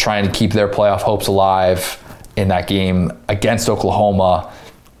 trying to keep their playoff hopes alive in that game against Oklahoma.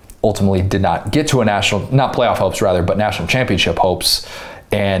 Ultimately did not get to not playoff hopes rather, but national championship hopes.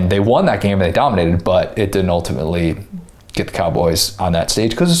 And they won that game and they dominated, but it didn't ultimately get the Cowboys on that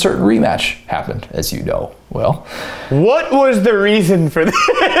stage because a certain rematch happened, as you know. Well, what was the reason for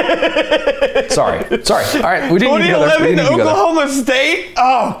that? Sorry. All right, we didn't need to go there. 2011 Oklahoma State?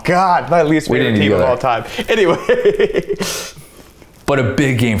 Oh, God, my least favorite team of all time. Anyway. But a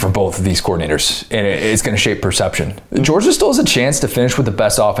big game for both of these coordinators, and it's going to shape perception. Georgia still has a chance to finish with the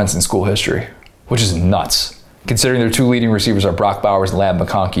best offense in school history, which is nuts, considering their two leading receivers are Brock Bowers and Ladd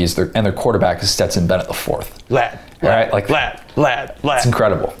McConkey, and their quarterback is Stetson Bennett IV. Ladd. It's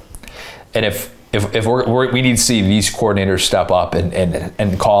incredible. And if we need to see these coordinators step up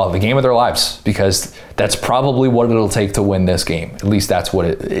and call the game of their lives, because that's probably what it'll take to win this game. At least that's what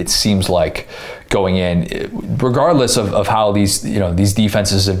it seems like going in, regardless of how these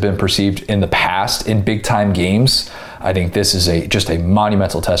defenses have been perceived in the past in big time games. I think this is just a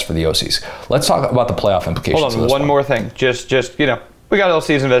monumental test for the OCs. Let's talk about the playoff implications. Hold on, one more thing. Just we got all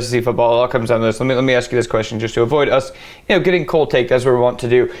season of SEC football. It all comes down to this. Let me ask you this question, just to avoid us, getting cold take as we want to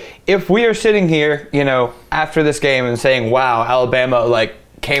do. If we are sitting here, after this game and saying, "Wow, Alabama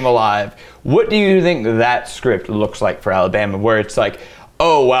came alive," what do you think that script looks like for Alabama? Where it's like,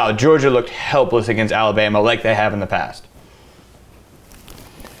 "Oh wow, Georgia looked helpless against Alabama like they have in the past."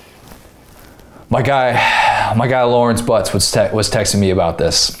 My guy Lawrence Butts was texting me about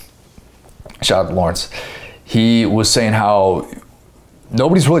this. Shout out to Lawrence. He was saying how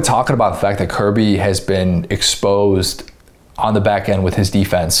nobody's really talking about the fact that Kirby has been exposed on the back end with his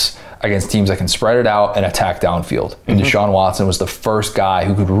defense against teams that can spread it out and attack downfield. And Deshaun Watson was the first guy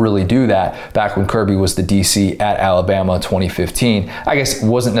who could really do that back when Kirby was the DC at Alabama 2015. I guess it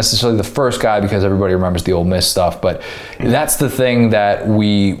wasn't necessarily the first guy because everybody remembers the Ole Miss stuff, but that's the thing that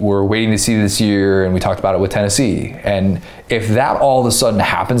we were waiting to see this year, and we talked about it with Tennessee. And if that all of a sudden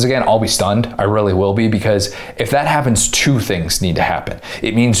happens again, I'll be stunned. I really will be, because if that happens, two things need to happen.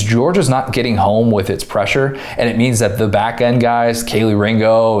 It means Georgia's not getting home with its pressure, and it means that the back end guys, Kaylee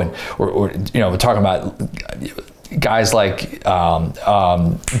Ringo, and or we're talking about guys like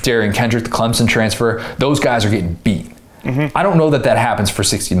Darian Kendrick, the Clemson transfer, those guys are getting beat. I don't know that happens for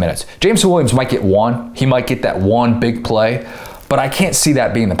 60 minutes. Jameson Williams might get one. He might get that one big play, but I can't see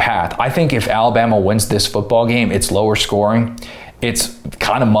that being the path. I think if Alabama wins this football game, it's lower scoring. It's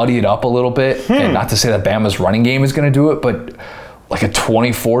kind of muddy it up a little bit. And not to say that Bama's running game is going to do it, but like a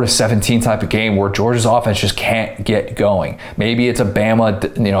 24-17 type of game where Georgia's offense just can't get going. Maybe it's a Bama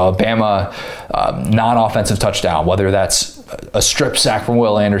non-offensive touchdown, whether that's a strip sack from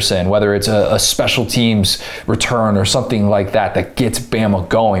Will Anderson, whether it's a special teams return or something like that gets Bama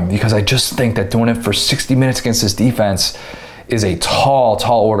going. Because I just think that doing it for 60 minutes against this defense is a tall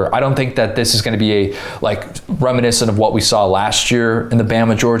order. I don't think that this is going to be reminiscent of what we saw last year in the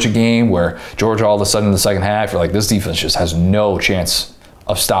Bama-Georgia game, where Georgia all of a sudden in the second half, you're like, this defense just has no chance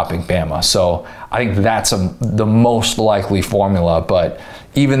of stopping Bama. So I think that's the most likely formula, but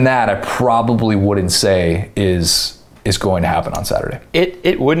even that I probably wouldn't say is going to happen on Saturday.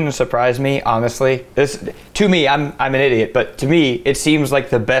 It wouldn't surprise me, honestly. To me, I'm an idiot, but to me, it seems like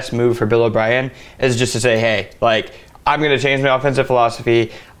the best move for Bill O'Brien is just to say, hey, I'm going to change my offensive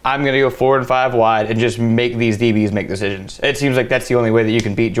philosophy. I'm going to go 4 and 5 wide and just make these DBs make decisions. It seems like that's the only way that you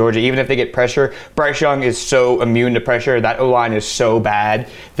can beat Georgia. Even if they get pressure, Bryce Young is so immune to pressure. That O-line is so bad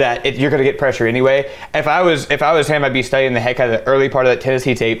that you're going to get pressure anyway. If I was him, I'd be studying the heck out of the early part of that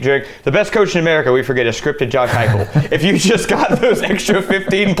Tennessee tape. During the best coach in America, we forget, is scripted Josh Heupel. If you just got those extra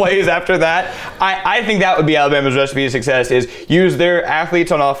 15 plays after that, I think that would be Alabama's recipe of success, is use their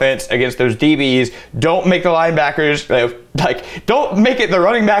athletes on offense against those DBs. Don't make the linebackers, don't make it the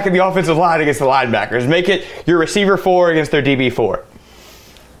running back in the offensive line against the linebackers. Make it your receiver 4 against their DB 4.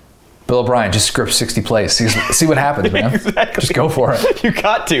 Bill O'Brien, just script 60 plays. See what happens, man. Exactly. Just go for it. You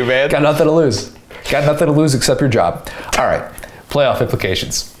got to, man. Got nothing to lose. Got nothing to lose except your job. All right, playoff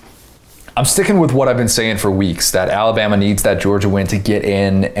implications. I'm sticking with what I've been saying for weeks, that Alabama needs that Georgia win to get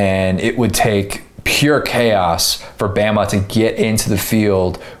in, and it would take pure chaos for Bama to get into the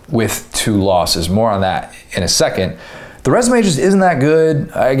field with 2 losses. More on that in a second. The resume just isn't that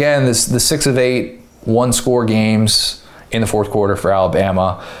good. Again, the 6 of 8 one-score games in the fourth quarter for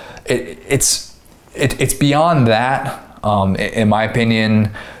Alabama. It's beyond that, in my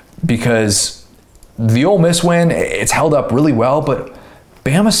opinion, because the Ole Miss win, it's held up really well, but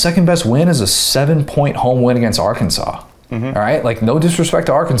Bama's second best win is a 7-point home win against Arkansas. All right, no disrespect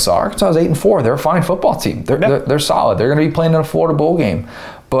to Arkansas. Arkansas is 8-4. They're a fine football team. They're solid. They're going to be playing in a Florida Bowl game,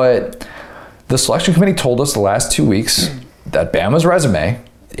 but the selection committee told us the last 2 weeks that Bama's resume,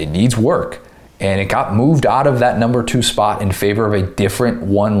 it needs work, and it got moved out of that number 2 spot in favor of a different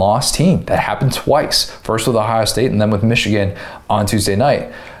one-loss team. That happened twice, first with Ohio State and then with Michigan on Tuesday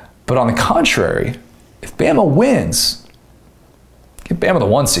night. But on the contrary, if Bama wins, give Bama the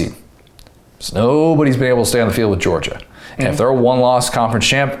 1 seed. So nobody's been able to stay on the field with Georgia. And if they're a one-loss conference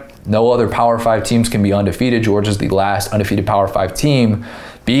champ, no other Power 5 teams can be undefeated. Georgia's the last undefeated Power 5 team.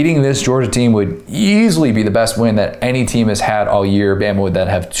 Beating this Georgia team would easily be the best win that any team has had all year. Bama would then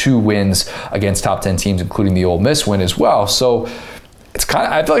have 2 wins against top 10 teams, including the Ole Miss win as well. So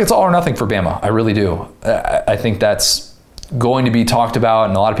I feel like it's all or nothing for Bama. I really do. I think that's going to be talked about,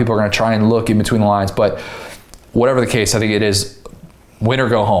 and a lot of people are going to try and look in between the lines. But whatever the case, I think it is win or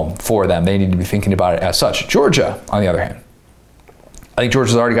go home for them. They need to be thinking about it as such. Georgia, on the other hand, I think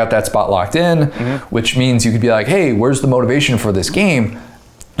Georgia's already got that spot locked in, which means you could be like, hey, where's the motivation for this game?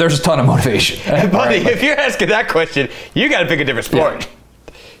 There's a ton of motivation. Buddy, if you're asking that question, you got to pick a different sport.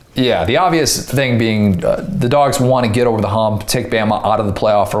 Yeah, the obvious thing being the Dogs want to get over the hump, take Bama out of the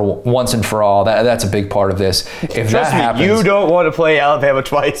playoff for once and for all. That's a big part of this. If Trust that happens, me, you don't want to play Alabama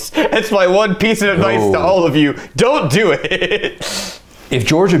twice. That's my one piece of advice to all of you. Don't do it. If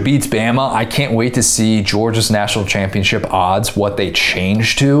Georgia beats Bama, I can't wait to see Georgia's national championship odds, what they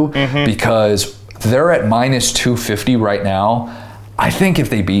change to, because they're at minus 250 right now. I think if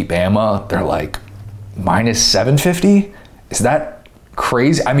they beat Bama, they're like minus 750. Is that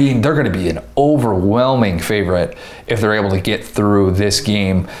crazy? I mean, they're going to be an overwhelming favorite if they're able to get through this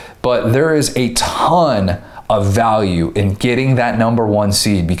game. But there is a ton of value in getting that number 1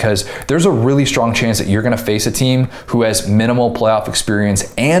 seed, because there's a really strong chance that you're going to face a team who has minimal playoff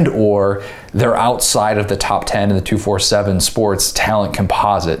experience and or they're outside of the top 10 in the 247 sports talent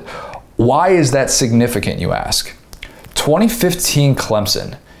composite. Why is that significant, you ask? 2015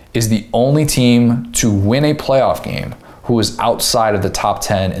 Clemson is the only team to win a playoff game who is outside of the top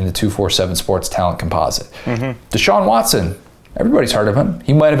 10 in the 247 sports talent composite. Deshaun Watson, everybody's heard of him.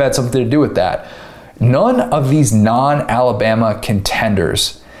 He might have had something to do with that. None of these non-Alabama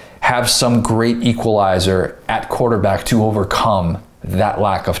contenders have some great equalizer at quarterback to overcome that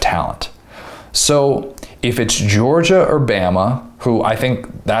lack of talent. So if it's Georgia or Bama, who I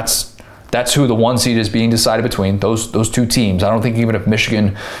think that's who the 1 seed is being decided between, those two teams. I don't think even if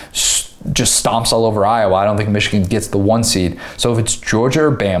Michigan just stomps all over Iowa, I don't think Michigan gets the 1 seed. So if it's Georgia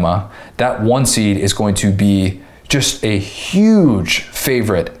or Bama, that 1 seed is going to be just a huge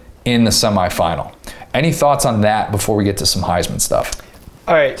favorite in the semifinal. Any thoughts on that before we get to some Heisman stuff?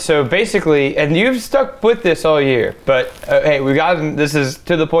 All right, so basically, and you've stuck with this all year, but hey, this is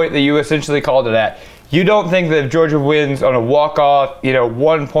to the point that you essentially called it at. You don't think that if Georgia wins on a walk-off,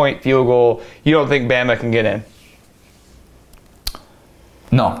 1-point field goal, you don't think Bama can get in?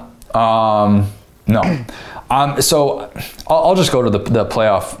 No. No. So I'll just go to the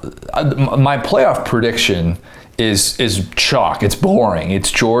playoff. My playoff prediction is chalk. It's boring.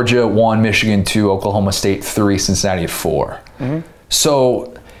 It's Georgia 1, Michigan 2, Oklahoma State 3, Cincinnati 4.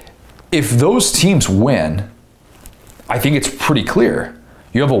 So if those teams win, I think it's pretty clear.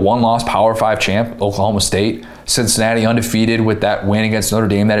 You have a 1-loss Power 5 champ, Oklahoma State. Cincinnati undefeated with that win against Notre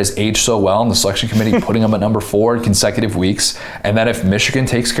Dame that has aged so well, and the selection committee putting them at number 4 in consecutive weeks. And then if Michigan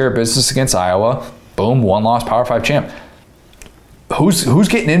takes care of business against Iowa, boom, 1-loss Power 5 champ. Who's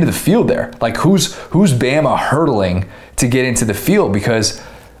getting into the field there? Like who's Bama hurdling to get into the field, because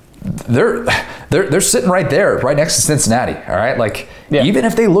they're sitting right there, right next to Cincinnati. All right, even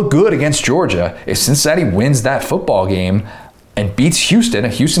if they look good against Georgia, if Cincinnati wins that football game and beats Houston, a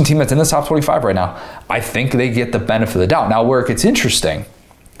Houston team that's in the top 25 right now, I think they get the benefit of the doubt. Now, where it gets interesting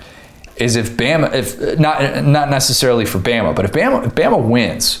is if not necessarily for Bama, but if Bama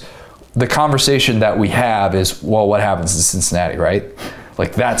wins, the conversation that we have is, well, what happens to Cincinnati, right?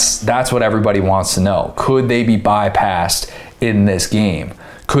 Like that's what everybody wants to know. Could they be bypassed in this game?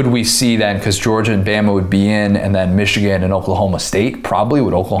 Could we see then, because Georgia and Bama would be in, and then Michigan and Oklahoma State, probably,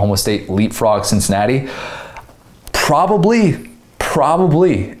 would Oklahoma State leapfrog Cincinnati? Probably,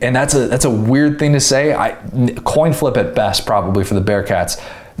 and that's a weird thing to say. Coin flip at best, probably for the Bearcats.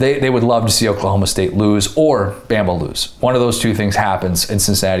 They would love to see Oklahoma State lose or Bama lose. One of those two things happens, and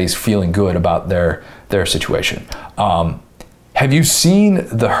Cincinnati's feeling good about their situation. Have you seen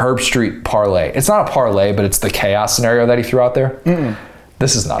the Herb Street parlay? It's not a parlay, but it's the chaos scenario that he threw out there. Mm-mm.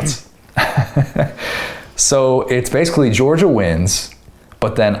 This is nuts. So it's basically Georgia wins,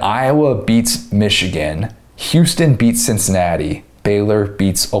 but then Iowa beats Michigan, Houston beats Cincinnati, Baylor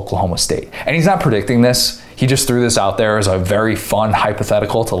beats Oklahoma State. And he's not predicting this. He just threw this out there as a very fun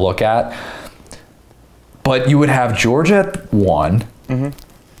hypothetical to look at. But you would have Georgia at 1,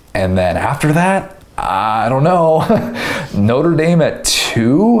 and then after that, I don't know, Notre Dame at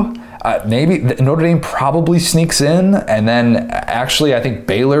 2. Maybe Notre Dame probably sneaks in, and then actually I think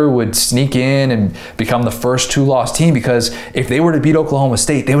Baylor would sneak in and become the first 2-loss team, because if they were to beat Oklahoma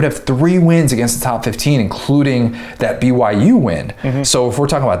State, they would have 3 wins against the top 15, including that BYU win. So if we're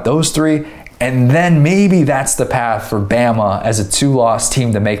talking about those 3, and then maybe that's the path for Bama as a 2-loss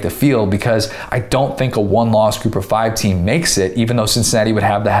team to make the field, because I don't think a 1-loss group of 5 team makes it, even though Cincinnati would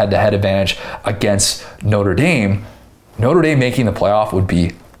have the head-to-head advantage against Notre Dame. Notre Dame making the playoff would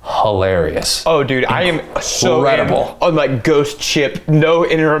be hilarious. Oh, dude, I am so incredible on like ghost chip, no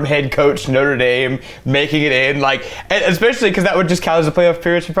interim head coach, Notre Dame making it in, and especially because that would just count as a playoff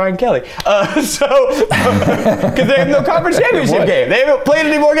appearance for Brian Kelly. Because they have no conference championship game, they haven't played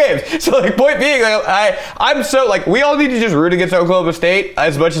any more games. So, point being, I'm so we all need to just root against Oklahoma State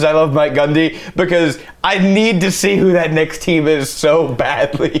as much as I love Mike Gundy, because I need to see who that next team is so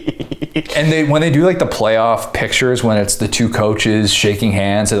badly. And when they do the playoff pictures, when it's the 2 coaches shaking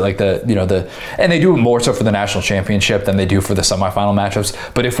hands, and they do it more so for the national championship than they do for the semifinal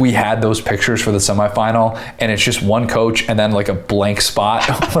matchups. But if we had those pictures for the semifinal, and it's just one coach and then a blank spot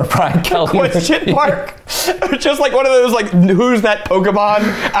for Brian Kelly, question mark, just one of those who's that Pokemon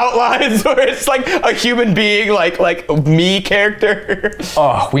outlines where it's a human being, like me character.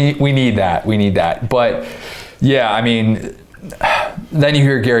 Oh, we need that. But yeah, I mean, then you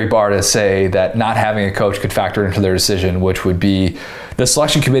hear Gary Barta say that not having a coach could factor into their decision, which would be the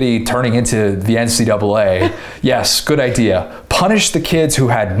selection committee turning into the NCAA. Yes, good idea. Punish the kids who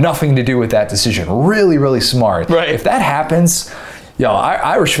had nothing to do with that decision. Really, really smart. Right. If that happens,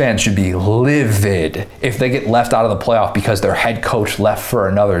 Irish fans should be livid if they get left out of the playoff because their head coach left for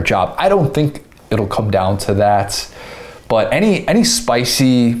another job. I don't think it'll come down to that. But any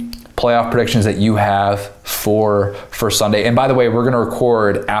spicy playoff predictions that you have for Sunday? And by the way, we're going to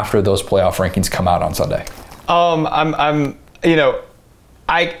record after those playoff rankings come out on Sunday.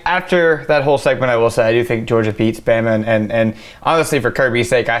 After that whole segment, I will say I do think Georgia beats Bama, and honestly, for Kirby's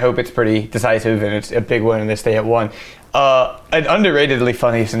sake, I hope it's pretty decisive and it's a big win and they stay at 1. An underratedly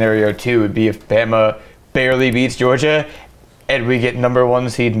funny scenario too would be if Bama barely beats Georgia and we get number 1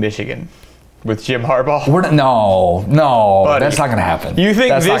 seed Michigan with Jim Harbaugh. No, Buddy, that's not going to happen. You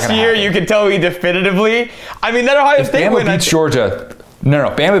think this year you can tell me definitively? I mean, that Ohio State win. Bama beats Georgia. No,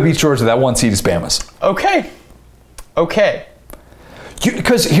 Bama beats Georgia. That 1 seed is Bama's. Okay.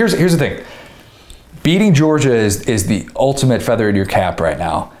 Because here's the thing. Beating Georgia is the ultimate feather in your cap right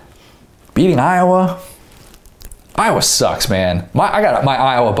now. Beating Iowa sucks, man. I got my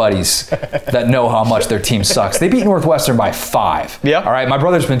Iowa buddies that know how much their team sucks. They beat Northwestern by 5. Yeah. All right. My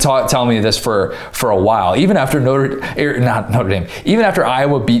brother's been telling me this for a while. Even after even after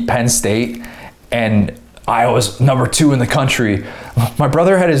Iowa beat Penn State and Iowa's number 2 in the country, my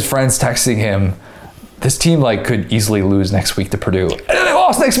brother had his friends texting him, this team could easily lose next week to Purdue. And they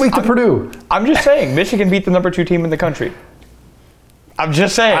lost next week to Purdue. I'm just saying, Michigan beat the number 2 team in the country. I'm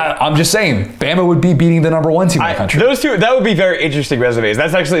just saying. I'm just saying, Bama would be beating the number 1 team in the country. Those two, that would be very interesting resumes.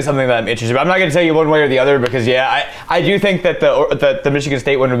 That's actually something that I'm interested in. I'm not going to tell you one way or the other because, I do think that the Michigan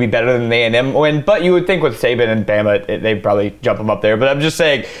State one would be better than the A&M win, but you would think with Saban and Bama, they'd probably jump them up there. But I'm just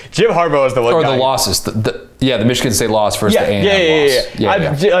saying, Jim Harbaugh is the one guy. Or the losses. The Michigan State loss versus the A&M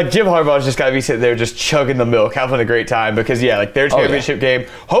loss. Like Jim Harbaugh's just got to be sitting there just chugging the milk, having a great time because, their championship game,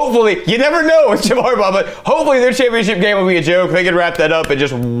 hopefully, you never know with Jim Harbaugh, but hopefully their championship game will be a joke. They can wrap that up and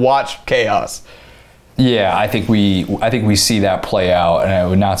just watch chaos. Yeah, I think we see that play out, and it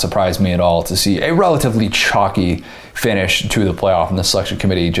would not surprise me at all to see a relatively chalky finish to the playoff, and the selection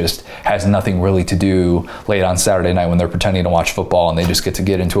committee just has nothing really to do late on Saturday night when they're pretending to watch football, and they just get to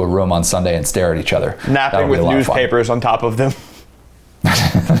get into a room on Sunday and stare at each other. Napping with newspapers on top of them.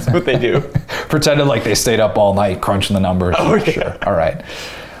 That's what they do. Pretending like they stayed up all night crunching the numbers. Oh, yeah. Sure. All right,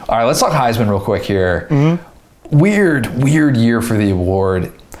 let's talk Heisman real quick here. Mm-hmm. Weird year for the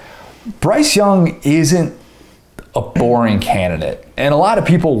award. Bryce Young isn't a boring candidate, and a lot of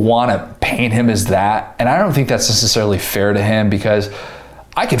people want to paint him as that, and I don't think that's necessarily fair to him because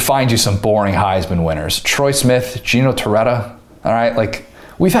I could find you some boring Heisman winners. Troy Smith, Gino Torretta, all right?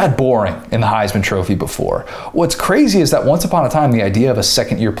 We've had boring in the Heisman Trophy before. What's crazy is that once upon a time, the idea of a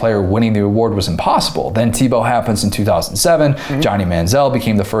second-year player winning the award was impossible. Then Tebow happens in 2007. Mm-hmm. Johnny Manziel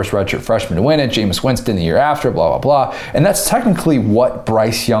became the first redshirt freshman to win it. Jameis Winston the year after, blah, blah, blah. And that's technically what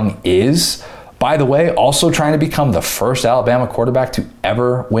Bryce Young is. By the way, also trying to become the first Alabama quarterback to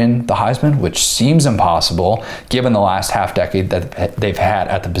ever win the Heisman, which seems impossible given the last half decade that they've had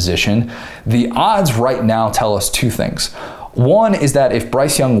at the position. The odds right now tell us 2 things. One is that if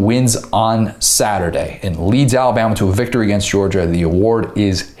Bryce Young wins on Saturday and leads Alabama to a victory against Georgia, the award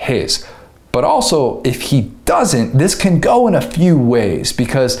is his. But also, if he doesn't, this can go in a few ways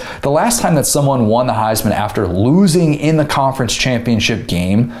because the last time that someone won the Heisman after losing in the conference championship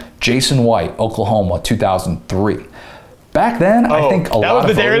game, Jason White, Oklahoma, 2003. Back then, I think a lot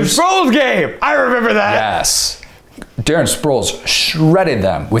of voters... That was the Darren Sproles game! I remember that! Yes. Darren Sproles shredded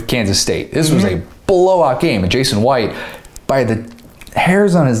them with Kansas State. This was a blowout game, and Jason White, by the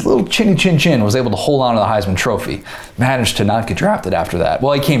hairs on his little chinny chin was able to hold on to the Heisman Trophy. Managed to not get drafted after that.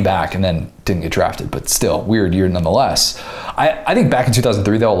 Well, he came back and then didn't get drafted, but still, weird year nonetheless. I think back in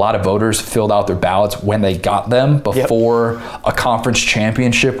 2003, though, a lot of voters filled out their ballots when they got them before a conference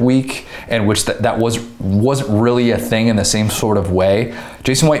championship week, in which that wasn't really a thing in the same sort of way.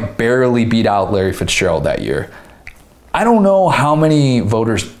 Jason White barely beat out Larry Fitzgerald that year. I don't know how many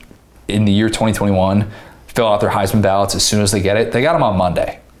voters in the year 2021 fill out their Heisman ballots as soon as they get it. They got them on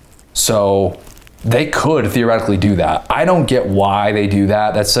Monday. So they could theoretically do that. I don't get why they do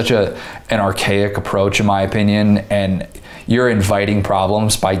that. That's such an archaic approach, in my opinion. And you're inviting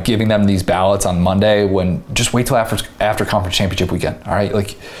problems by giving them these ballots on Monday when just wait till after conference championship weekend. All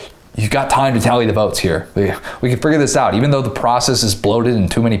right. You've got time to tally the votes here. We can figure this out. Even though the process is bloated and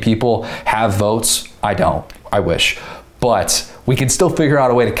too many people have votes, I don't. I wish. But we can still figure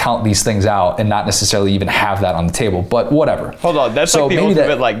out a way to count these things out and not necessarily even have that on the table. But whatever. Hold on, that's So like the maybe ultimate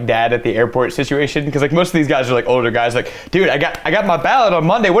that- like dad at the airport situation, because like most of these guys are like older guys. Like, dude, I got my ballot on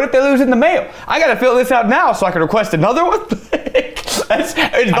Monday. What if they lose in the mail? I got to fill this out now so I can request another one. That's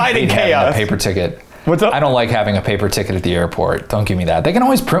inviting I hate having chaos. a paper ticket. What's up? I don't like having a paper ticket at the airport. Don't give me that. They can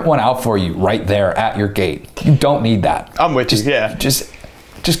always print one out for you right there at your gate. You don't need that. I'm with you. Yeah.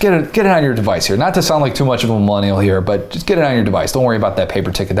 Just get it on your device here. Not to sound like too much of a millennial here, but just get it on your device. Don't worry about that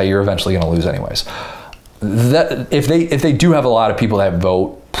paper ticket that you're eventually going to lose anyways. That if they do have a lot of people that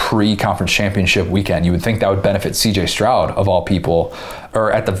vote pre-conference championship weekend, you would think that would benefit CJ Stroud of all people,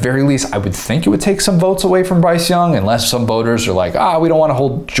 or at the very least, I would think it would take some votes away from Bryce Young, unless some voters are like, we don't want to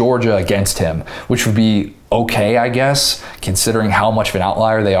hold Georgia against him, which would be okay, I guess, considering how much of an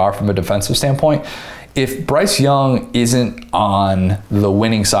outlier they are from a defensive standpoint. If Bryce Young isn't on the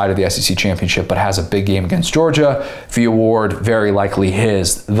winning side of the SEC championship but has a big game against Georgia, the award very likely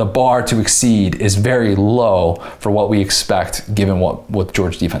his. The bar to exceed is very low for what we expect given what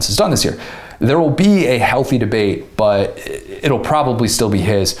Georgia defense has done this year. There will be a healthy debate, but it'll probably still be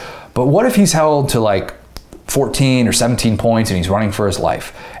his. But what if he's held to like 14 or 17 points and he's running for his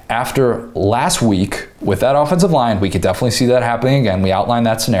life? After last week with that offensive line, we could definitely see that happening again. We outlined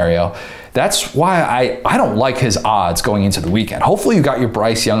that scenario. That's why I don't like his odds going into the weekend. Hopefully you got your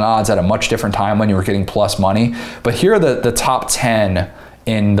Bryce Young odds at a much different time when you were getting plus money. But here are the top 10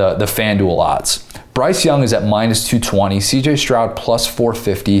 in the FanDuel odds. Bryce Young is at minus 220, CJ Stroud plus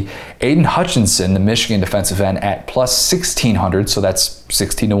 450, Aiden Hutchinson, the Michigan defensive end, at plus 1600, so that's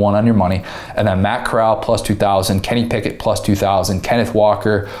 16 to 1 on your money. And then Matt Corral plus 2000, Kenny Pickett plus 2000, Kenneth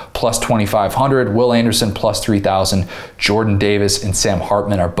Walker plus 2500, Will Anderson plus 3000, Jordan Davis and Sam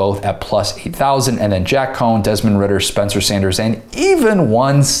Hartman are both at plus 8000, and then Jack Cohn, Desmond Ridder, Spencer Sanders, and even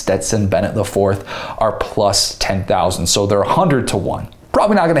one Stetson Bennett IV are plus 10,000. So they're 100 to 1.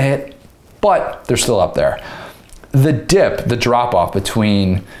 Probably not going to hit, but they're still up there. The dip, the drop off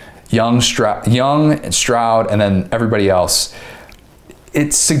between Young and Stroud and then everybody else,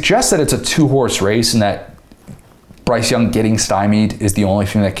 it suggests that it's a two-horse race and that Bryce Young getting stymied is the only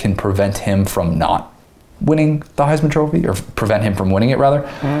thing that can prevent him from not winning the Heisman Trophy, or prevent him from winning it rather.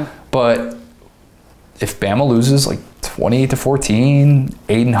 Mm-hmm. But if Bama loses like 28-14,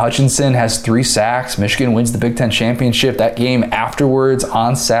 Aiden Hutchinson has 3 sacks, Michigan wins the Big Ten championship, that game afterwards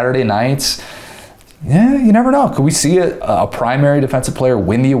on Saturday nights, yeah, you never know. Could we see a primary defensive player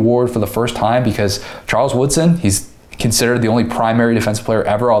win the award for the first time? Because Charles Woodson, he's considered the only primary defensive player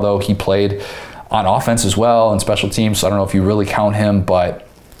ever, although he played on offense as well and special teams, so I don't know if you really count him, but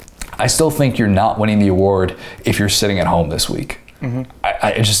I still think you're not winning the award if you're sitting at home this week. Mm-hmm.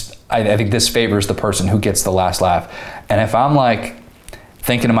 I think this favors the person who gets the last laugh. And if I'm like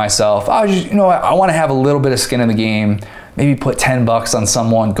thinking to myself, I want to have a little bit of skin in the game, maybe put $10 on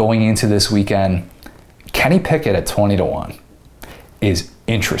someone going into this weekend, Kenny Pickett at 20 to 1 is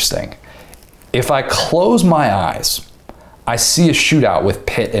interesting. If I close my eyes, I see a shootout with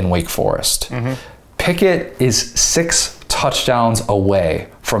Pitt and Wake Forest. Mm-hmm. Pickett is 6 touchdowns away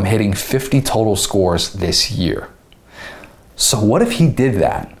from hitting 50 total scores this year. So what if he did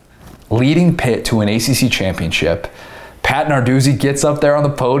that, leading Pitt to an ACC championship? Pat Narduzzi gets up there on the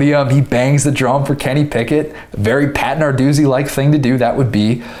podium. He bangs the drum for Kenny Pickett. A very Pat Narduzzi-like thing to do, that would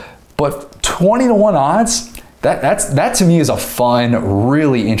be. But 20 to 1 odds, that to me is a fun,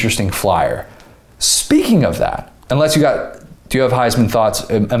 really interesting flyer. Speaking of that, do you have Heisman thoughts?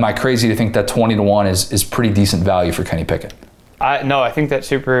 Am I crazy to think that 20 to 1 is pretty decent value for Kenny Pickett? No, I think that's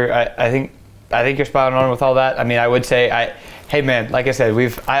super. I think you're spot on with all that. I mean, I would say, hey man, like I said,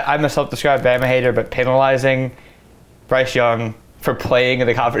 I'm a self-described Bama hater, but penalizing Bryce Young for playing in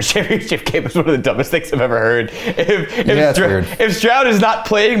the conference championship game is one of the dumbest things I've ever heard. If Stroud is not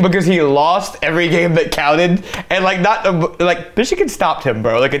playing because he lost every game that counted, and Michigan stopped him,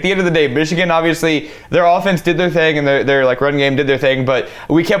 bro. Like at the end of the day, Michigan obviously their offense did their thing and their like run game did their thing, but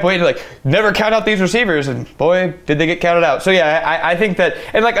we kept waiting to like never count out these receivers, and boy did they get counted out. So yeah, I think that,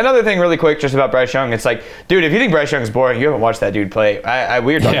 and like another thing really quick just about Bryce Young, it's like, dude, if you think Bryce Young is boring, you haven't watched that dude play.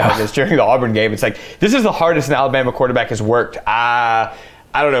 We were talking about this during the Auburn game. It's like, this is the hardest an Alabama quarterback has worked. I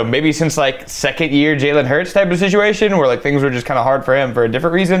don't know, maybe since like second year Jalen Hurts type of situation where like things were just kind of hard for him for a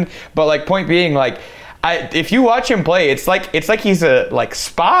different reason. But like point being, like if you watch him play, it's like he's a like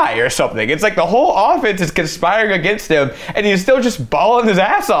spy or something. It's like the whole offense is conspiring against him, and he's still just balling his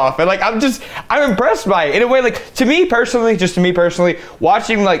ass off. And like I'm impressed by it in a way. Like to me personally,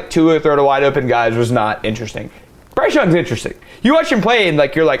 watching like Tua throw to wide open guys was not interesting. Bryce Young's interesting. You watch him play and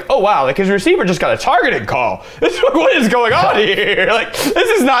you're like, oh wow, his receiver just got a targeting call. What is going on here?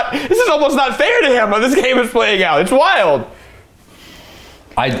 This is almost not fair to him how this game is playing out. It's wild.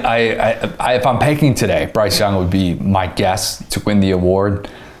 If I'm picking today, Bryce Young would be my guess to win the award,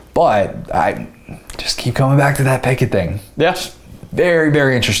 but I just keep coming back to that Pickett thing. Yes. Very,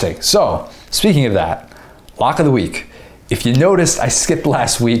 very interesting. So, speaking of that, lock of the week. If you noticed, I skipped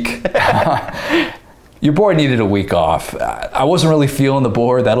last week. Your boy needed a week off. I wasn't really feeling the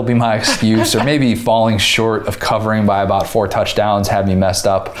board. That'll be my excuse. Or maybe falling short of covering by about 4 touchdowns had me messed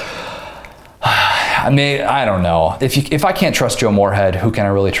up. I mean, I don't know. If I can't trust Joe Moorhead, who can I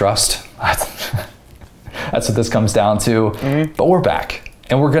really trust? That's what this comes down to. Mm-hmm. But we're back.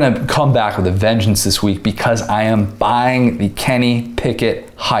 And we're going to come back with a vengeance this week because I am buying the Kenny Pickett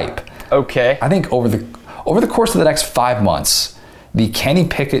hype. Okay. I think over the course of the next 5 months, the Kenny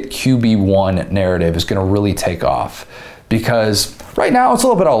Pickett QB1 narrative is going to really take off. Because right now it's a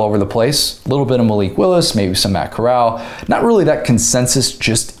little bit all over the place. A little bit of Malik Willis, maybe some Matt Corral. Not really that consensus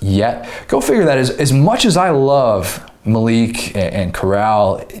just yet. Go figure that. As much as I love Malik and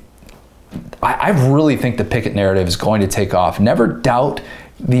Corral, I really think the Pickett narrative is going to take off. Never doubt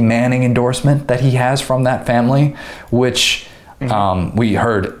the Manning endorsement that he has from that family, which we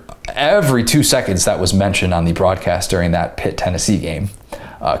heard every 2 seconds that was mentioned on the broadcast during that Pitt-Tennessee game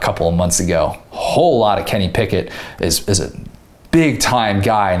a couple of months ago. A whole lot of Kenny Pickett is a big-time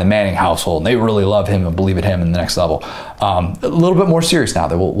guy in the Manning household, and they really love him and believe in him in the next level. A little bit more serious now,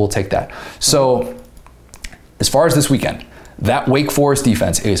 though. We'll take that. So, as far as this weekend, that Wake Forest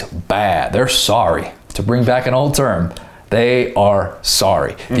defense is bad. They're sorry. To bring back an old term, they are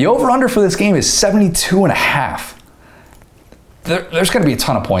sorry. The over-under for this game is 72.5. There's going to be a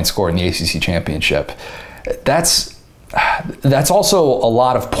ton of points scored in the ACC championship. That's also a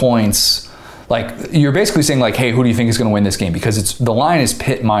lot of points. You're basically saying hey, who do you think is going to win this game? Because the line is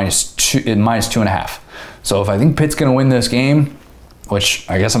Pitt minus 2.5. So if I think Pitt's going to win this game, which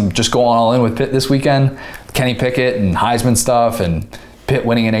I guess I'm just going all in with Pitt this weekend, Kenny Pickett and Heisman stuff and Pitt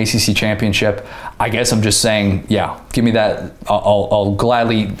winning an ACC championship, I guess I'm just saying, yeah, give me that. I'll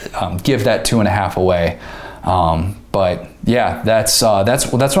gladly give that 2.5 away. But yeah, that's what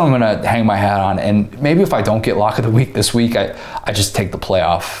I'm going to hang my hat on. And maybe if I don't get lock of the week this week, I just take the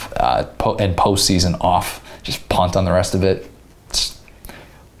playoff and postseason off. Just punt on the rest of it. It's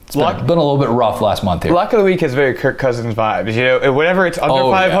been a little bit rough last month here. Lock of the week has very Kirk Cousins vibes. Whenever it's under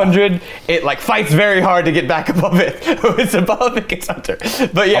 500, it fights very hard to get back above it. When it's above, it gets under.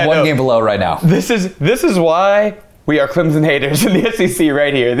 But yeah, I'm one game below right now. This is why we are Clemson haters in the SEC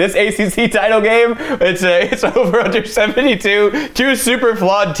right here. This ACC title game, it's over under 72. 2 super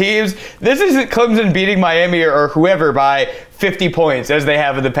flawed teams. This isn't Clemson beating Miami or whoever by 50 points as they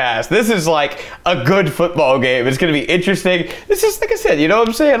have in the past. This is a good football game. It's going to be interesting. This is, like I said, you know what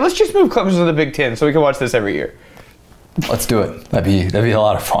I'm saying? Let's just move Clemson to the Big Ten so we can watch this every year. Let's do it. That'd be a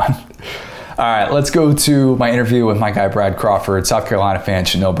lot of fun. All right, let's go to my interview with my guy, Brad Crawford. South Carolina fans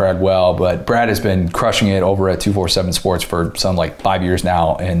should know Brad well, but Brad has been crushing it over at 247 Sports for some 5 years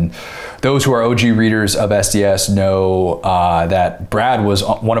now. And those who are OG readers of SDS know that Brad was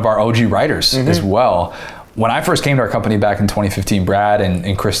one of our OG writers as well. When I first came to our company back in 2015, Brad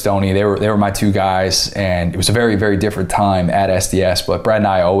and Chris Stoney, they were my 2 guys, and it was a very, very different time at SDS, but Brad and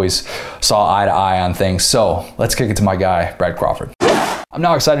I always saw eye to eye on things. So let's kick it to my guy, Brad Crawford. I'm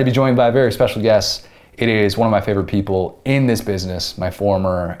now excited to be joined by a very special guest. It is one of my favorite people in this business, my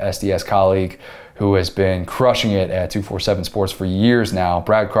former SDS colleague who has been crushing it at 247 Sports for years now,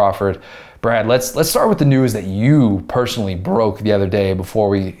 Brad Crawford. Brad, let's start with the news that you personally broke the other day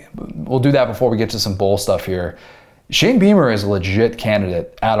we'll do that before we get to some bowl stuff here. Shane Beamer is a legit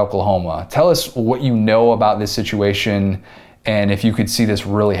candidate at Oklahoma. Tell us what you know about this situation and if you could see this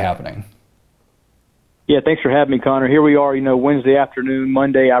really happening. Yeah, thanks for having me, Connor. Here we are, Wednesday afternoon.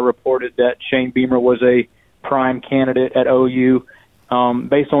 Monday, I reported that Shane Beamer was a prime candidate at OU.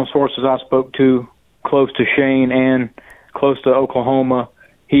 Based on sources I spoke to close to Shane and close to Oklahoma,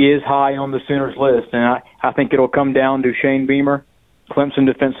 he is high on the Sooners list. And I think it'll come down to Shane Beamer, Clemson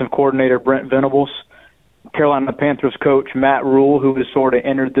defensive coordinator Brent Venables, Carolina Panthers coach Matt Rule, who has sort of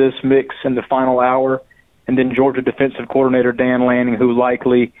entered this mix in the final hour, and then Georgia defensive coordinator Dan Lanning, who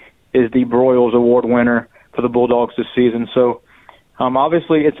likely is the Broyles Award winner for the Bulldogs this season. So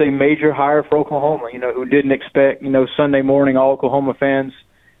obviously it's a major hire for Oklahoma, who didn't expect, Sunday morning all Oklahoma fans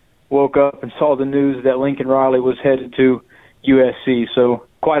woke up and saw the news that Lincoln Riley was headed to USC. So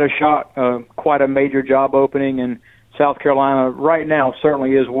quite a shock, quite a major job opening, and South Carolina right now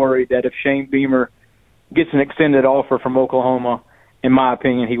certainly is worried that if Shane Beamer gets an extended offer from Oklahoma, in my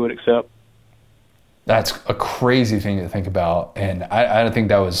opinion, he would accept. That's a crazy thing to think about. And I think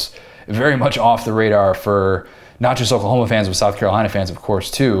that was very much off the radar for not just Oklahoma fans, but South Carolina fans, of course,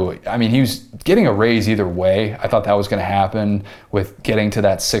 too. I mean, he was getting a raise either way. I thought that was going to happen with getting to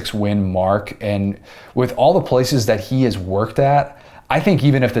that 6-win mark. And with all the places that he has worked at, I think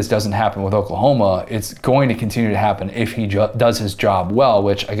even if this doesn't happen with Oklahoma, it's going to continue to happen if he does his job well,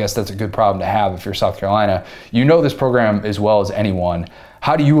 which I guess that's a good problem to have if you're South Carolina. You know this program as well as anyone.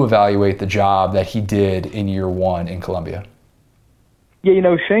 How do you evaluate the job that he did in year one in Columbia?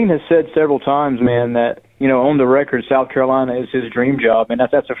 Yeah, Shane has said several times, man, that, on the record, South Carolina is his dream job, and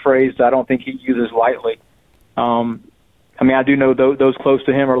that's a phrase that I don't think he uses lightly. I do know those close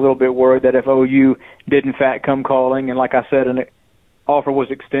to him are a little bit worried that if OU did, in fact, come calling, and like I said, an offer was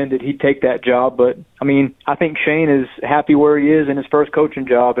extended, he'd take that job. But, I think Shane is happy where he is in his first coaching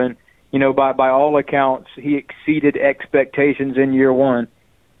job, and, by all accounts, he exceeded expectations in year one.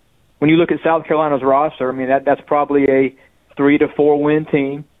 When you look at South Carolina's roster, that's probably a 3 to 4 win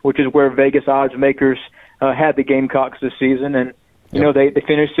team, which is where Vegas odds makers had the Gamecocks this season, and they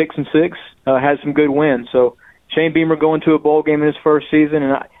finished 6-6, had some good wins. So Shane Beamer going to a bowl game in his first season,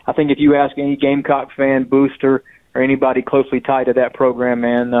 and I think if you ask any Gamecock fan, booster, or anybody closely tied to that program,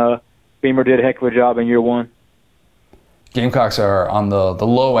 man, Beamer did a heck of a job in year one. Gamecocks are on the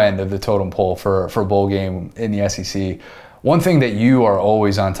low end of the totem pole for a bowl game in the SEC. One thing that you are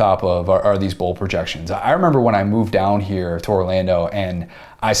always on top of are these bowl projections. I remember when I moved down here to Orlando and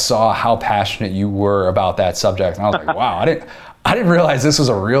I saw how passionate you were about that subject, and I was like, wow, I didn't realize this was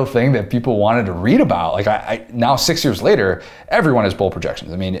a real thing that people wanted to read about. Like I now 6 years later, everyone has bowl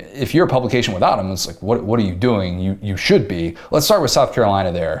projections. If you're a publication without them, it's like, what are you doing? You should be. Let's start with South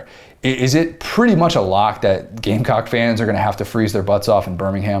Carolina there. Is it pretty much a lock that Gamecock fans are going to have to freeze their butts off in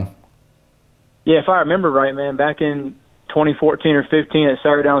Birmingham? Yeah, if I remember right, man, back in 2014 or 15 at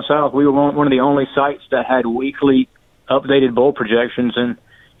Saturday Down South, we were one of the only sites that had weekly updated bowl projections. And,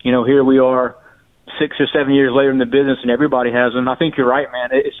 here we are 6 or 7 years later in the business and everybody has them. I think you're right, man.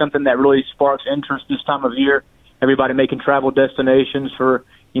 It's something that really sparks interest this time of year. Everybody making travel destinations for,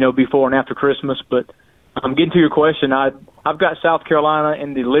 before and after Christmas. But getting to your question, I've got South Carolina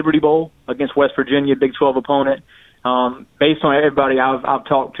in the Liberty Bowl against West Virginia, Big 12 opponent. Based on everybody I've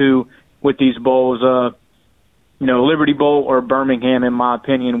talked to with these bowls, Liberty Bowl or Birmingham, in my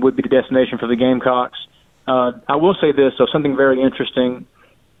opinion, would be the destination for the Gamecocks. I will say this, though, something very interesting.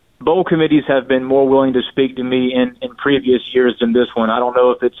 Bowl committees have been more willing to speak to me in previous years than this one. I don't know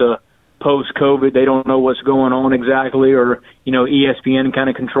if it's a post-COVID, they don't know what's going on exactly, or, ESPN kind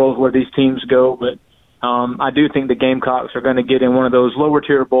of controls where these teams go. But I do think the Gamecocks are going to get in one of those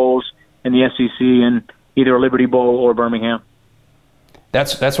lower-tier bowls in the SEC in either a Liberty Bowl or Birmingham.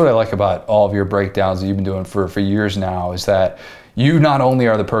 That's what I like about all of your breakdowns that you've been doing for years now, is that you not only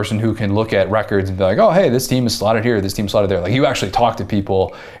are the person who can look at records and be like, oh, hey, this team is slotted here, this team's slotted there. Like, you actually talk to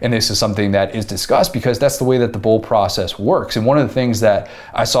people, and this is something that is discussed because that's the way that the bowl process works. And one of the things that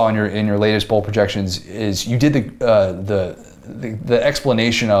I saw in your latest bowl projections is you did the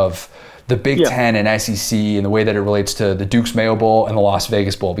explanation of the Big Ten and SEC and the way that it relates to the Duke's Mayo Bowl and the Las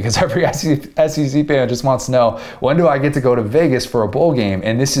Vegas Bowl, because every SEC fan just wants to know, when do I get to go to Vegas for a bowl game?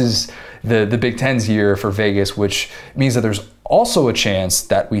 And this is the Big Ten's year for Vegas, which means that there's also a chance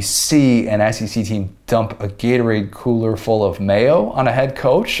that we see an SEC team dump a Gatorade cooler full of mayo on a head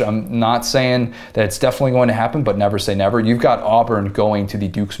coach. I'm not saying that it's definitely going to happen, but never say never. You've got Auburn going to the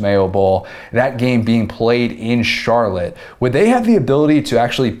Duke's Mayo Bowl, that game being played in Charlotte. Would they have the ability to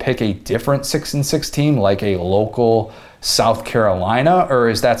actually pick a different 6-6 team, like a local South Carolina, or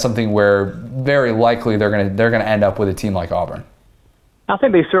is that something where very likely they're gonna end up with a team like Auburn? I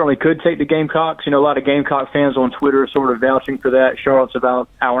think they certainly could take the Gamecocks. A lot of Gamecock fans on Twitter are sort of vouching for that. Charlotte's about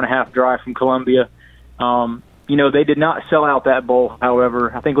an hour and a half drive from Columbia. They did not sell out that bowl,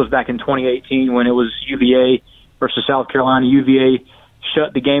 however. I think it was back in 2018 when it was UVA versus South Carolina. UVA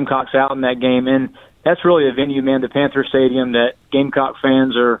shut the Gamecocks out in that game, and that's really a venue, man, the Panther Stadium, that Gamecock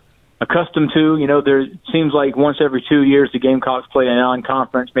fans are accustomed to. There seems like once every 2 years the Gamecocks play a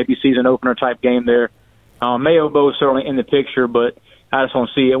non-conference, maybe season opener type game there. Mayo Bowl is certainly in the picture, but I just want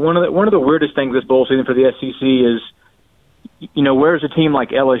to see it. One of the weirdest things this bowl season for the SEC is, where's a team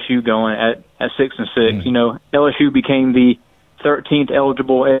like LSU going at 6-6? LSU became the 13th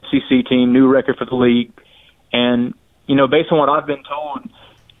eligible SEC team, new record for the league. And, based on what I've been told,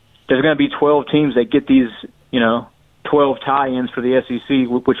 there's going to be 12 teams that get these, 12 tie-ins for the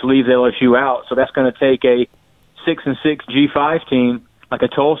SEC, which leaves LSU out. So that's going to take a 6-6 G5 team like a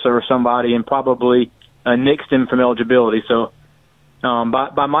Tulsa or somebody and probably nix them from eligibility. So,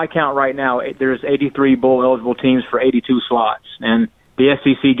 by my count right now, there's 83 bowl eligible teams for 82 slots, and the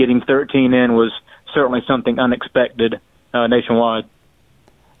SEC getting 13 in was certainly something unexpected nationwide.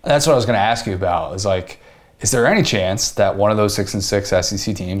 That's what I was going to ask you about. Is there any chance that one of those 6-6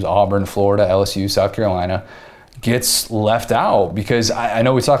 SEC teams, Auburn, Florida, LSU, South Carolina, gets left out? Because I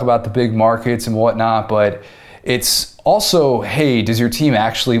know we talk about the big markets and whatnot, but it's also, hey, does your team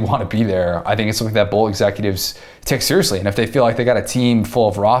actually want to be there? I think it's something that bowl executives take seriously. And if they feel like they got a team full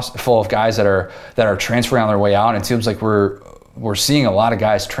of guys that are transferring on their way out, and it seems like we're seeing a lot of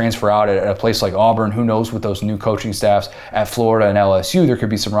guys transfer out at a place like Auburn. Who knows with those new coaching staffs at Florida and LSU, there could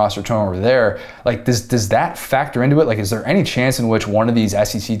be some roster turnover there. Does that factor into it? Is there any chance in which one of these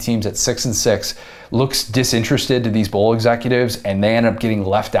SEC teams at 6-6 looks disinterested to these bowl executives and they end up getting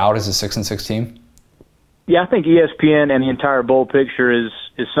left out as a 6-6 team? Yeah, I think ESPN and the entire bowl picture is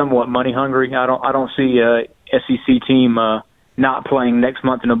somewhat money hungry. I don't see a SEC team not playing next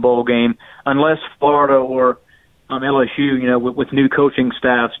month in a bowl game unless Florida or LSU, with new coaching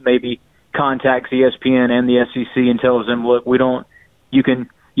staffs, maybe contacts ESPN and the SEC and tells them, look, you can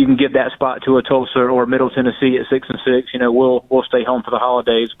give that spot to a Tulsa or Middle Tennessee at 6-6. We'll stay home for the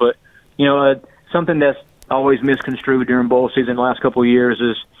holidays. But something that's always misconstrued during bowl season the last couple of years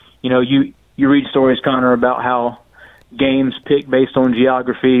is, you read stories, Connor, about how games picked based on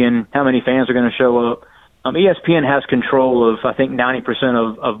geography and how many fans are going to show up. ESPN has control of, I think,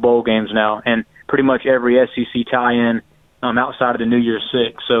 90% of bowl games now, and pretty much every SEC tie-in outside of the New Year's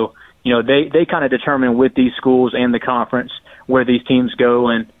Six. So, they kind of determine with these schools and the conference where these teams go.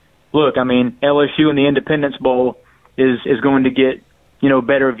 And look, LSU in the Independence Bowl is going to get,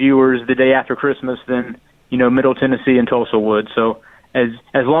 better viewers the day after Christmas than, Middle Tennessee and Tulsa would. So as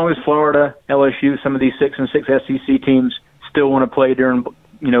long as Florida, LSU, some of these 6-6 SEC teams still want to play during,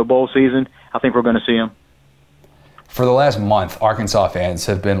 bowl season, I think we're going to see them. For the last month, Arkansas fans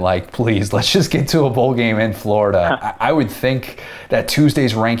have been like, please, let's just get to a bowl game in Florida. I would think that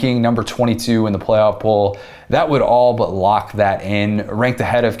Tuesday's ranking, number 22 in the playoff poll, that would all but lock that in, ranked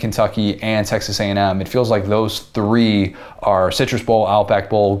ahead of Kentucky and Texas A&M. It feels like those three are Citrus Bowl, Outback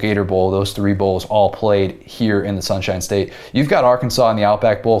Bowl, Gator Bowl. Those three bowls all played here in the Sunshine State. You've got Arkansas in the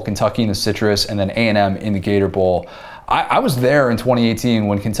Outback Bowl, Kentucky in the Citrus, and then A&M in the Gator Bowl. I was there in 2018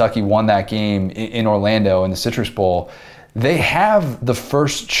 when Kentucky won that game in Orlando in the Citrus Bowl. They have the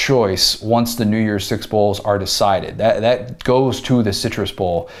first choice once the New Year's Six bowls are decided. That goes to the Citrus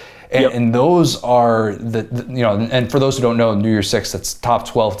Bowl. And those are and for those who don't know, New Year's Six, that's top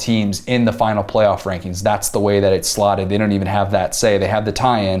 12 teams in the final playoff rankings. That's the way that it's slotted. They don't even have that say. They have the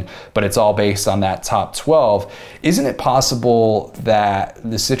tie-in, but it's all based on that top 12. Isn't it possible that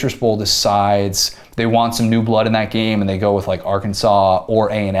the Citrus Bowl decides they want some new blood in that game and they go with Arkansas or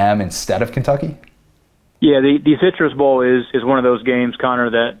A&M instead of Kentucky? Yeah, the Citrus Bowl is one of those games, Connor,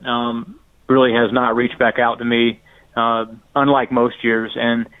 that really has not reached back out to me, unlike most years.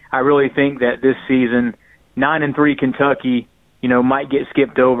 And I really think that this season, 9-3 Kentucky, might get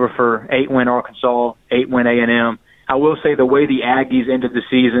skipped over for 8-win Arkansas, 8-win A&M. I will say the way the Aggies ended the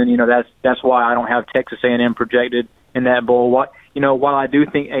season, that's why I don't have Texas A&M projected in that bowl. While I do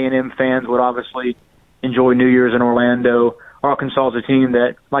think A&M fans would obviously enjoy New Year's in Orlando, Arkansas is a team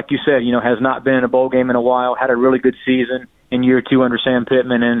that, like you said, has not been in a bowl game in a while, had a really good season in year two under Sam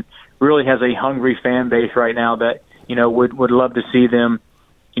Pittman, and really has a hungry fan base right now that, would love to see them,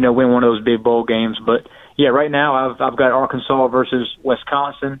 win one of those big bowl games. But, yeah, right now I've got Arkansas versus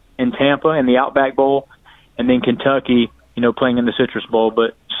Wisconsin in Tampa in the Outback Bowl, and then Kentucky, playing in the Citrus Bowl.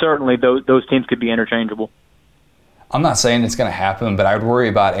 But certainly those teams could be interchangeable. I'm not saying it's going to happen, but I would worry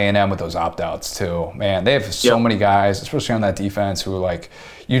about A&M with those opt-outs too. Man, they have so many guys, especially on that defense, who are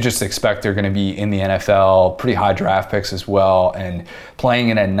you just expect they're going to be in the NFL, pretty high draft picks as well, and playing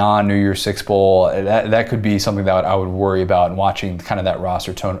in a non-New Year's Six Bowl, that could be something that I would worry about, and watching kind of that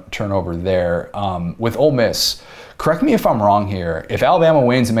roster turnover there. With Ole Miss, correct me if I'm wrong here. If Alabama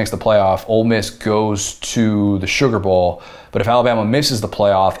wins and makes the playoff, Ole Miss goes to the Sugar Bowl. But if Alabama misses the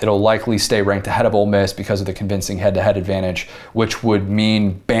playoff, it'll likely stay ranked ahead of Ole Miss because of the convincing head-to-head advantage, which would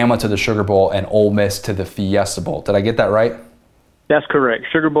mean Bama to the Sugar Bowl and Ole Miss to the Fiesta Bowl. Did I get that right? That's correct.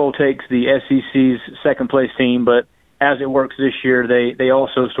 Sugar Bowl takes the SEC's second-place team, but as it works this year, they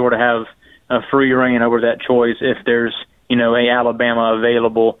also sort of have a free reign over that choice if there's, a Alabama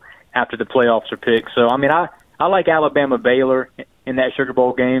available after the playoffs are picked. So, I like Alabama-Baylor in that Sugar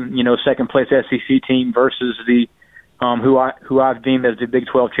Bowl game, second-place SEC team versus the who I've deemed as the Big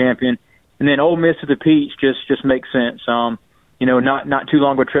 12 champion. And then Ole Miss to the Peach just makes sense. Not too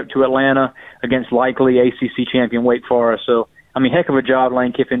long of a trip to Atlanta against likely ACC champion Wake Forest. So, heck of a job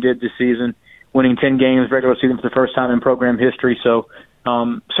Lane Kiffin did this season, winning 10 games regular season for the first time in program history. So,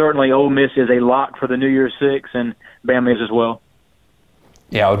 certainly Ole Miss is a lock for the New Year's Six, and Bama is as well.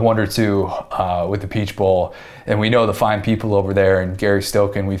 Yeah, I would wonder too with the Peach Bowl. And we know the fine people over there, and Gary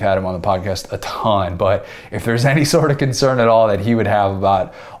Stokan, we've had him on the podcast a ton. But if there's any sort of concern at all that he would have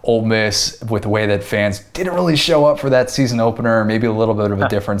about Ole Miss with the way that fans didn't really show up for that season opener, maybe a little bit of a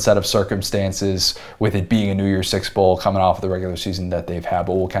different set of circumstances with it being a New Year's Six Bowl coming off of the regular season that they've had.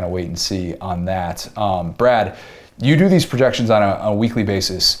 But we'll kind of wait and see on that. Brad, you do these projections on a weekly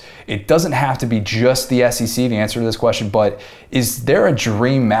basis. It doesn't have to be just the SEC, the answer to this question, but is there a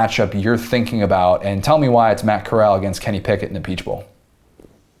dream matchup you're thinking about? And tell me why it's Matt Corral against Kenny Pickett in the Peach Bowl.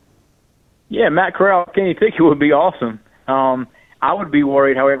 Yeah, Matt Corral, Kenny Pickett would be awesome. I would be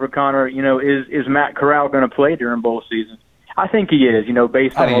worried, however, Connor, is Matt Corral going to play during bowl season? I think he is,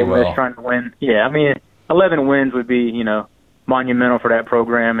 based on Ole Miss trying to win. Yeah, 11 wins would be, monumental for that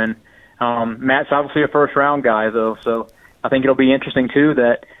program. And Matt's obviously a first-round guy, though, so I think it'll be interesting, too,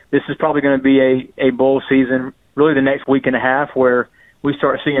 that this is probably going to be a bowl season, really the next week and a half, where we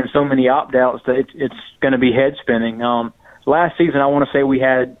start seeing so many opt-outs that it's going to be head-spinning. Last season, I want to say we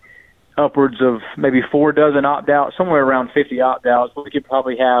had upwards of maybe 4 dozen opt-outs, somewhere around 50 opt-outs. We could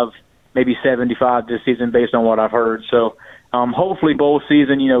probably have maybe 75 this season based on what I've heard. So hopefully bowl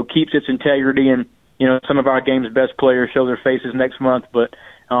season, keeps its integrity, and, some of our game's best players show their faces next month, but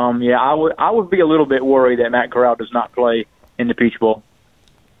I would be a little bit worried that Matt Corral does not play in the Peach Bowl.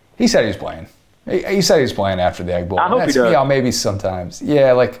 He said he was playing. He said he was playing after the Egg Bowl. I hope he does. Yeah, maybe sometimes.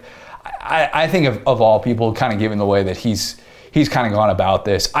 Yeah, I think of all people, kind of given the way that he's kind of gone about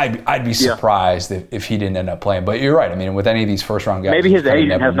this, I'd be surprised if he didn't end up playing. But you're right. With any of these first-round guys, maybe his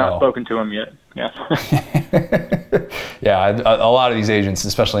agent has not spoken to him yet. Yeah. Yeah, a lot of these agents,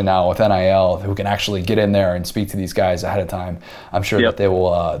 especially now with NIL, who can actually get in there and speak to these guys ahead of time, I'm sure that they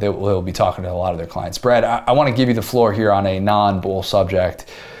will be talking to a lot of their clients. Brad, I want to give you the floor here on a non-bowl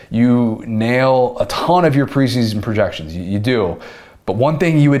subject. You nail a ton of your preseason projections. You do. But one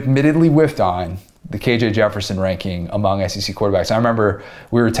thing you admittedly whiffed on, the KJ Jefferson ranking among SEC quarterbacks. I remember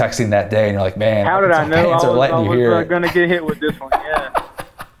we were texting that day, and you're like, man, how did I know I was going to get hit with this one? Yeah.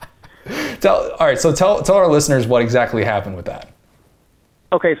 Tell our listeners what exactly happened with that.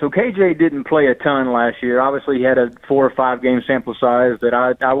 Okay, so KJ didn't play a ton last year. Obviously, he had a 4 or 5 game sample size that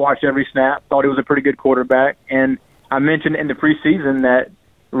I watched every snap, thought he was a pretty good quarterback. And I mentioned in the preseason that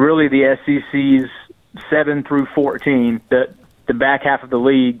really the SEC's 7 through 14, the back half of the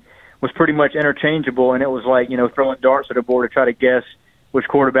league, was pretty much interchangeable, and it was like, throwing darts at a board to try to guess which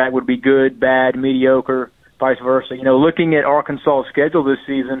quarterback would be good, bad, mediocre, vice versa. Looking at Arkansas's schedule this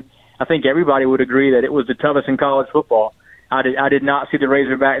season, I think everybody would agree that it was the toughest in college football. I did not see the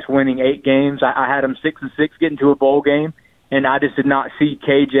Razorbacks winning 8 games. I had them 6-6 getting to a bowl game, and I just did not see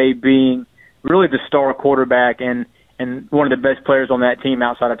KJ being really the star quarterback and one of the best players on that team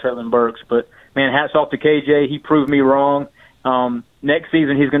outside of Traylon Burks. But, man, hats off to KJ. He proved me wrong. Next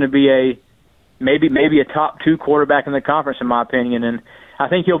season he's going to be maybe a top 2 quarterback in the conference, in my opinion, and I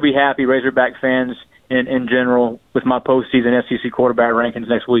think he'll be happy, Razorback fans in general, with my postseason SEC quarterback rankings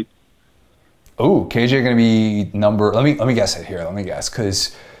next week. Oh, KJ going to be number. Let me guess it here. Let me guess,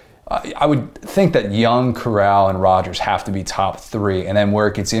 because I would think that Young, Corral, and Rodgers have to be top 3, and then where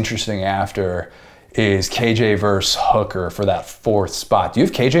it gets interesting after is KJ versus Hooker for that 4th spot. Do you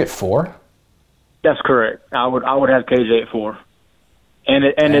have KJ at 4? That's correct. I would have KJ at 4, and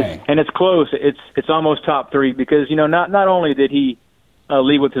it's close. It's almost top 3 because not only did he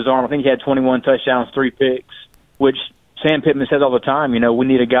lead with his arm, I think he had 21 touchdowns, 3 picks, which Sam Pittman says all the time. We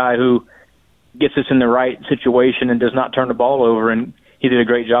need a guy who gets us in the right situation and does not turn the ball over, and he did a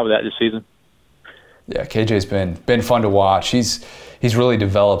great job of that this season. Yeah, KJ's been fun to watch. He's really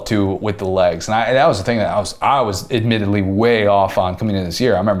developed too with the legs, and that was the thing that I was admittedly way off on coming into this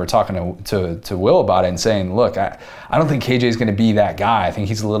year. I remember talking to Will about it and saying, look, I don't think KJ's going to be that guy. I think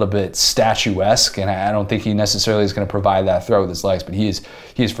he's a little bit statuesque, and I don't think he necessarily is going to provide that throw with his legs. But he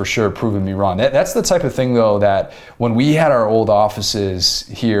is for sure proven me wrong. That's the type of thing though that when we had our old offices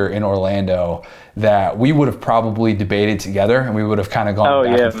here in Orlando, that we would have probably debated together, and we would have kind of gone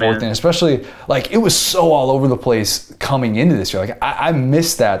back and forth. And especially, it was so all over the place coming into this year. I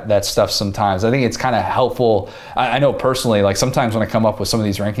miss that stuff sometimes. I think it's kind of helpful. I know personally, sometimes when I come up with some of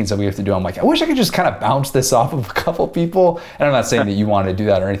these rankings that we have to do, I'm like, I wish I could just kind of bounce this off of a couple people. And I'm not saying that you want to do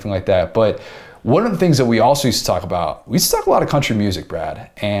that or anything like that, but one of the things that we also used to talk about, we used to talk a lot of country music, Brad.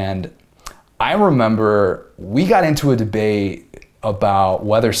 And I remember we got into a debate about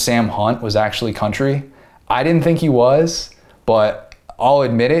whether Sam Hunt was actually country. I didn't think he was, but I'll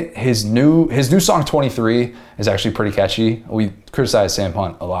admit it. His new song 23 is actually pretty catchy. We criticize Sam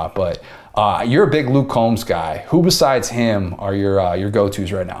Hunt a lot, but you're a big Luke Combs guy. Who besides him are your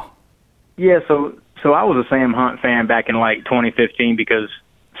go-tos right now? Yeah, so So I was a Sam Hunt fan back in like 2015 because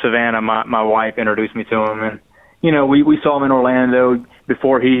Savannah, my wife, introduced me to him, and we saw him in Orlando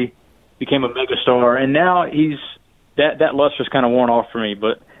before he became a megastar, and now he's that luster's kind of worn off for me.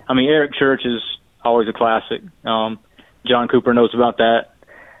 But I mean, Eric Church is always a classic. John Cooper knows about that,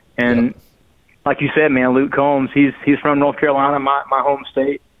 and like you said, man, Luke Combs, he's from North Carolina, my home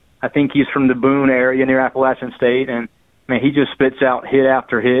state. I think he's from the Boone area near Appalachian State, and man, he just spits out hit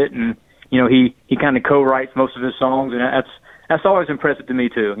after hit, and he kind of co-writes most of his songs, and that's always impressive to me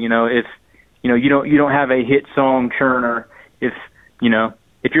too. If you don't have a hit song churner, if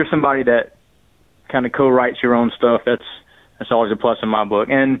you're somebody that kind of co-writes your own stuff, that's always a plus in my book.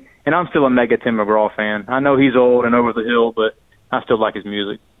 And I'm still a mega Tim McGraw fan. I know he's old and over the hill, but I still like his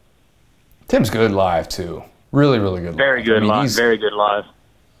music. Tim's good live too. Really, really good. Very good live. Very good live.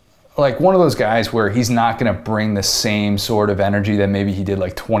 Like one of those guys where he's not going to bring the same sort of energy that maybe he did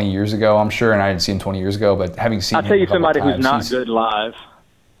like 20 years ago, I'm sure, and I didn't see him 20 years ago, but having seen him I'll tell you somebody who's not good live.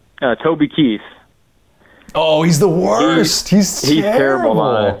 Toby Keith. Oh, he's the worst. He's terrible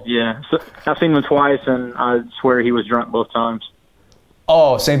live. Yeah. So I've seen him twice, and I swear he was drunk both times.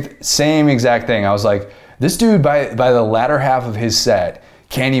 Oh, same exact thing. I was like, this dude by the latter half of his set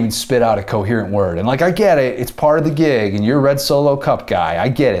can't even spit out a coherent word. And like, I get it, it's part of the gig, and you're a Red Solo Cup guy. I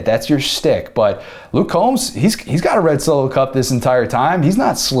get it, that's your shtick. But Luke Combs, he's got a Red Solo Cup this entire time. He's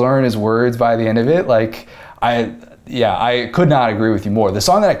not slurring his words by the end of it. Like, I could not agree with you more. The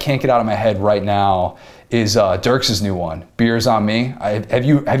song that I can't get out of my head right now is Dierks' new one, Beers on Me. Have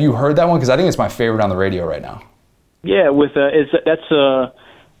you heard that one? Because I think it's my favorite on the radio right now. Yeah,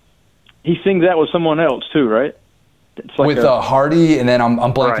 he sings that with someone else too, right? It's like with Hardy, and then I'm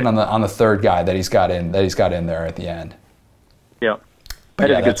blanking on the third guy that he's got in there at the end. Yeah,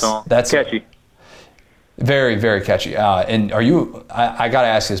 that is a good song. That's catchy. Very, very catchy. And are you? I got to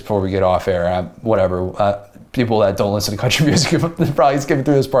ask this before we get off air. Whatever. People that don't listen to country music probably skipping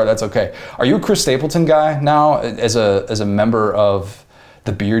through this part. That's okay. Are you a Chris Stapleton guy now as a member of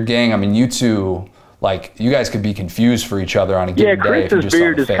the Beard Gang? I mean, you two. Like, you guys could be confused for each other on a given day if you just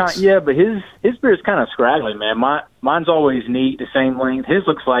beard saw the face. but his beard is kind of scraggly, man. Mine's always neat, the same length. His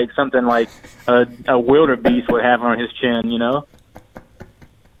looks like something like a wildebeest would have on his chin,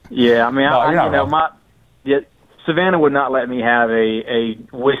 Yeah, I mean, Savannah would not let me have a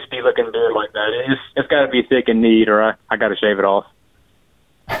wispy looking beard like that. It's got to be thick and neat, or I got to shave it off.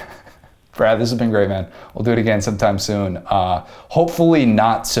 Brad, this has been great, man. We'll do it again sometime soon. Hopefully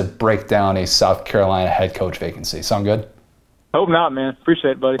not to break down a South Carolina head coach vacancy. Sound good? Hope not, man.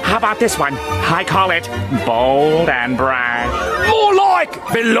 Appreciate it, buddy. How about this one? I call it bold and brash. More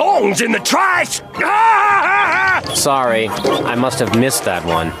like belongs in the trash. Sorry, I must have missed that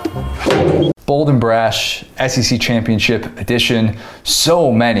one. Bold and Brash, SEC Championship Edition.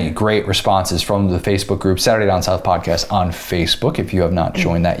 So many great responses from the Facebook group, Saturday Down South Podcast on Facebook. If you have not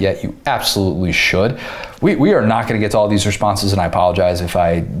joined that yet, you absolutely should. We are not going to get to all these responses, and I apologize if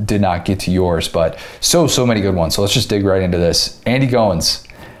I did not get to yours, but so many good ones. So let's just dig right into this. Andy Goins,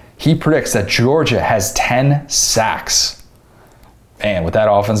 he predicts that Georgia has 10 sacks. And with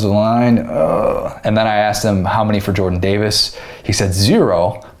that offensive line, and then I asked him how many for Jordan Davis. He said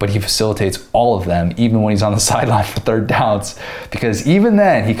 0, but he facilitates all of them, even when he's on the sideline for third downs, because even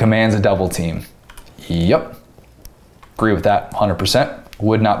then he commands a double team. Yep, agree with that 100%.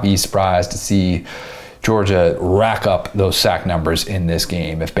 Would not be surprised to see Georgia rack up those sack numbers in this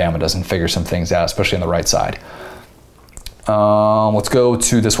game if Bama doesn't figure some things out, especially on the right side. Let's go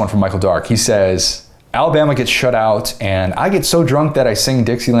to this one from Michael Dark. He says, Alabama gets shut out, and I get so drunk that I sing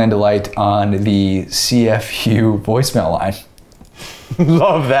Dixieland Delight on the CFU voicemail line.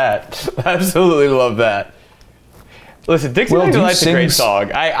 Love that. Absolutely love that. Listen, Dixieland Delight's a great song.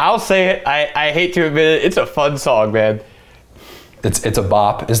 I'll say it. I hate to admit it. It's a fun song, man. It's a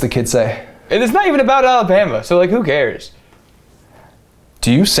bop, as the kids say. And it's not even about Alabama, so, like, who cares?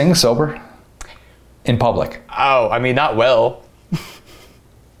 Do you sing sober? In public? Oh, I mean, not well.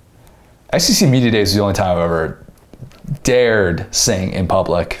 SEC Media Days is the only time I've ever dared sing in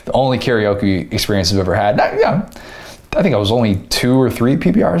public. The only karaoke experience I've ever had. I think I was only 2 or 3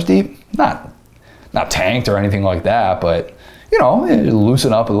 PBRs deep. Not tanked or anything like that, but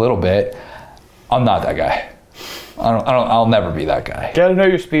loosen up a little bit. I'm not that guy. I'll never be that guy. Gotta know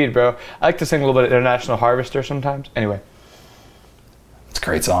your speed, bro. I like to sing a little bit of International Harvester sometimes. Anyway. It's a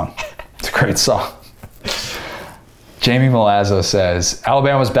great song. It's a great song. Jamie Milazzo says,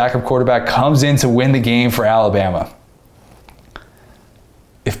 Alabama's backup quarterback comes in to win the game for Alabama.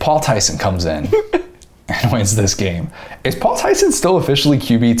 If Paul Tyson comes in and wins this game, is Paul Tyson still officially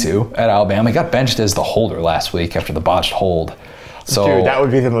QB2 at Alabama? He got benched as the holder last week after the botched hold. So Dude, that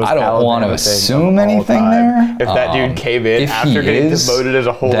would be the most I don't want to Alabama thing assume of all anything time. there. If that dude came in if after he getting is, demoted as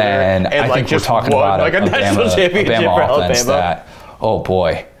a holder then and I like think just we're talking won about like a national championship for offense Alabama. that, oh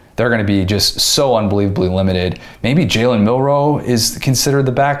boy, they're going to be just so unbelievably limited. Maybe Jalen Milroe is considered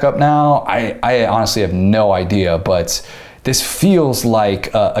the backup now. I honestly have no idea, but this feels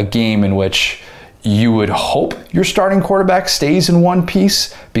like a game in which you would hope your starting quarterback stays in one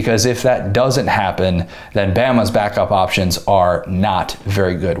piece, because if that doesn't happen, then Bama's backup options are not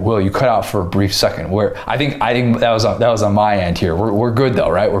very good. Will, you cut out for a brief second. I think that was on my end here. We're good though,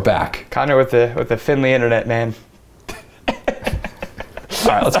 right? We're back. Connor with the Finley internet, man. All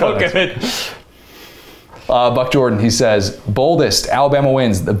right, let's go. Good. Buck Jordan, he says, boldest, Alabama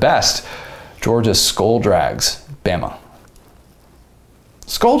wins. The best, Georgia skull drags Bama.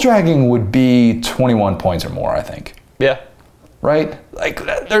 Skull dragging would be 21 points or more, I think. Yeah. Right? Like,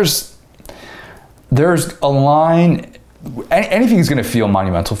 there's a line. Anything is going to feel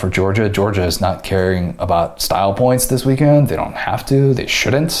monumental for Georgia. Georgia is not caring about style points this weekend. They don't have to. They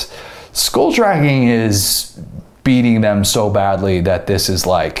shouldn't. Skull dragging is beating them so badly that this is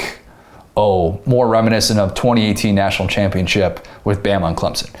like, more reminiscent of 2018 national championship with Bama and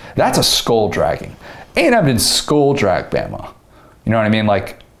Clemson. That's a skull dragging. A&M didn't skull drag Bama. You know what I mean?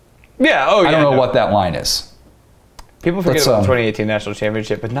 Like, yeah. I don't know what that line is. People forget about the 2018 national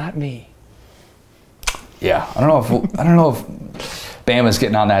championship, but not me. Yeah, I don't know if Bama's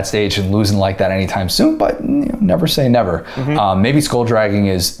getting on that stage and losing like that anytime soon, but never say never. Mm-hmm. Maybe skull dragging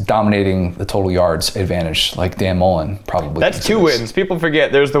is dominating the total yards advantage, like Dan Mullen probably. That's 2 wins. People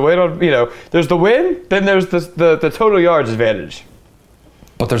forget there's the win on, there's the win, then there's the total yards advantage.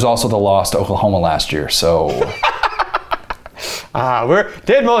 But there's also the loss to Oklahoma last year, so.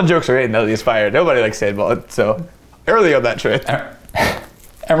 Dan Mullen jokes are getting these fired. Nobody likes Dan Mullen, so early on that trip.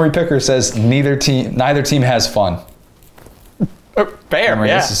 Emery Picker says neither team has fun. Fair, Emery,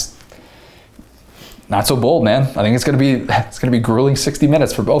 yeah. This is not so bold, man. I think it's gonna be grueling 60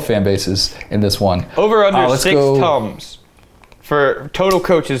 minutes for both fan bases in this one. Over under 6 tums for total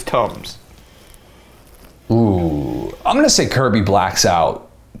coaches tums. Ooh, I'm gonna say Kirby blacks out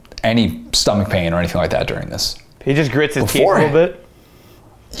any stomach pain or anything like that during this. He just grits his teeth a little bit.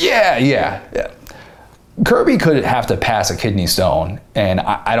 Yeah. Kirby could have to pass a kidney stone, and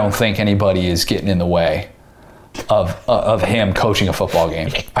I don't think anybody is getting in the way of him coaching a football game.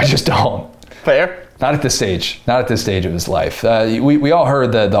 I just don't. Fair. Not at this stage. Not at this stage of his life. We all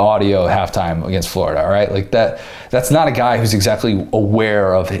heard the audio halftime against Florida, right? Like that's not a guy who's exactly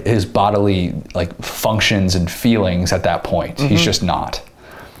aware of his bodily like functions and feelings at that point. Mm-hmm. He's just not.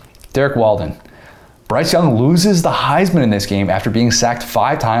 Derek Walden. Bryce Young loses the Heisman in this game after being sacked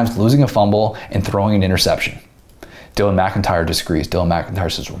 5 times, losing a fumble, and throwing an interception. Dylan McIntyre disagrees. Dylan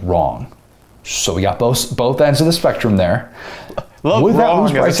McIntyre says wrong. So we got both ends of the spectrum there. Would that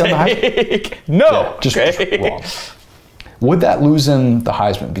lose Bryce Young the Heisman? No. Yeah, just wrong. Would that lose him the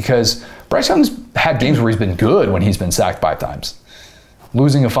Heisman? Because Bryce Young's had games where he's been good when he's been sacked 5 times.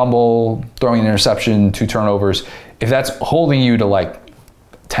 Losing a fumble, throwing an interception, 2 turnovers. If that's holding you to like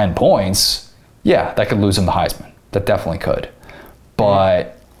 10 points, yeah, that could lose him the Heisman. That definitely could.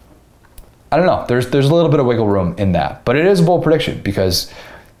 But I don't know. There's a little bit of wiggle room in that. But it is a bold prediction because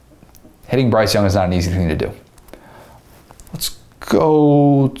hitting Bryce Young is not an easy thing to do. Let's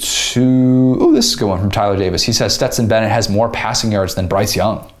go to... this is a good one from Tyler Davis. He says Stetson Bennett has more passing yards than Bryce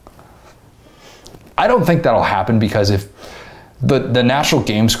Young. I don't think that'll happen because if the natural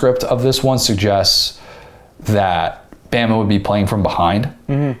game script of this one suggests that Bama would be playing from behind.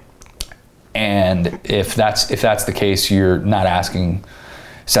 Mm-hmm. And if that's the case, you're not asking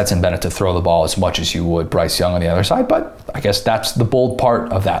Stetson Bennett to throw the ball as much as you would Bryce Young on the other side. But I guess that's the bold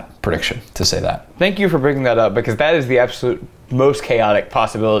part of that prediction, to say that. Thank you for bringing that up, because that is the absolute most chaotic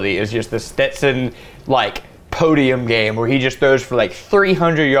possibility, is just the Stetson podium game where he just throws for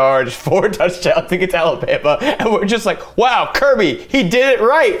 300 yards, 4 touchdowns against Alabama, and we're just like, wow, Kirby, he did it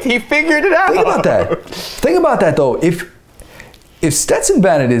right. He figured it out. Think about that though. If Stetson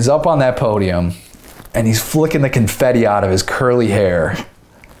Bennett is up on that podium and he's flicking the confetti out of his curly hair,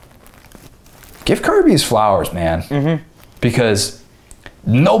 give Kirby his flowers, man. Mm-hmm. Because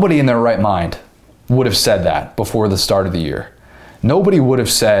nobody in their right mind would have said that before the start of the year. Nobody would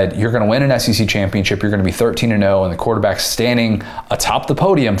have said, you're going to win an SEC championship, you're going to be 13-0, and the quarterback's standing atop the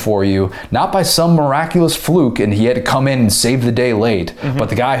podium for you, not by some miraculous fluke, and he had to come in and save the day late, but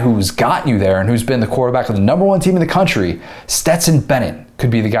the guy who's gotten you there and who's been the quarterback of the #1 team in the country, Stetson Bennett, could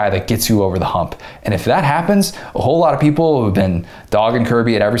be the guy that gets you over the hump. And if that happens, a whole lot of people who have been dogging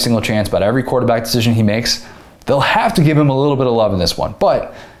Kirby at every single chance about every quarterback decision he makes, they'll have to give him a little bit of love in this one.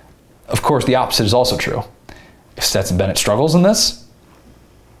 But, of course, the opposite is also true. If Stetson Bennett struggles in this,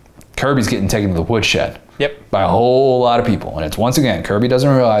 Kirby's getting taken to the woodshed. Yep. By a whole lot of people. And it's once again, Kirby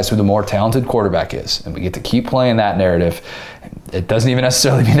doesn't realize who the more talented quarterback is. And we get to keep playing that narrative. It doesn't even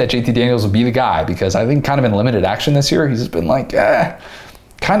necessarily mean that JT Daniels will be the guy, because I think kind of in limited action this year, he's just been like,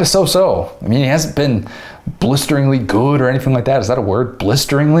 kind of so-so. I mean, he hasn't been blisteringly good or anything like that. Is that a word?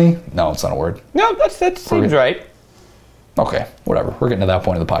 Blisteringly? No, it's not a word. No, that seems right. Okay, whatever. We're getting to that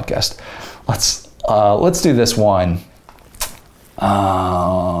point of the podcast. Let's do this one.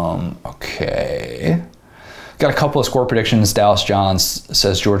 Okay. Got a couple of score predictions. Dallas Johns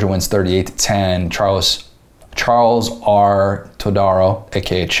says Georgia wins 38-10. Charles R. Todaro,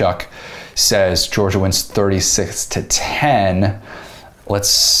 aka Chuck, says Georgia wins 36-10. Let's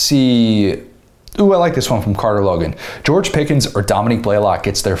see. Ooh, I like this one from Carter Logan. George Pickens or Dominique Blaylock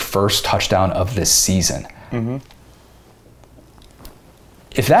gets their first touchdown of this season. Mm-hmm.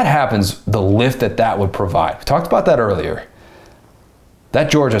 If that happens, the lift that would provide. We talked about that earlier. That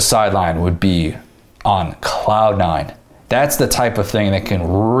Georgia sideline would be on cloud nine. That's the type of thing that can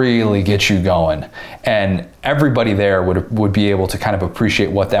really get you going. And everybody there would be able to kind of appreciate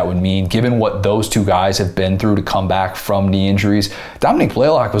what that would mean, given what those two guys have been through to come back from knee injuries. Dominique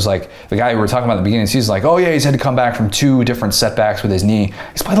Blaylock was like the guy we were talking about at the beginning of the season, like, oh yeah, he's had to come back from 2 different setbacks with his knee.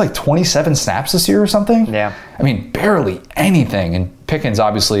 He's played like 27 snaps this year or something. Yeah. I mean, barely anything. And Pickens,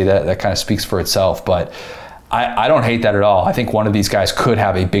 obviously, that kind of speaks for itself. But I don't hate that at all. I think one of these guys could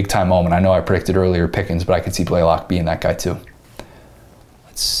have a big-time moment. I know I predicted earlier Pickens, but I could see Blaylock being that guy too.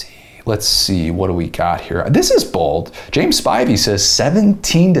 Let's see. What do we got here? This is bold. James Spivey says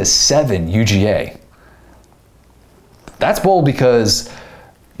 17-7 UGA. That's bold because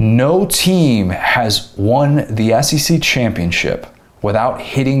no team has won the SEC championship without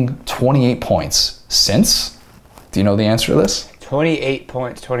hitting 28 points since. Do you know the answer to this? 28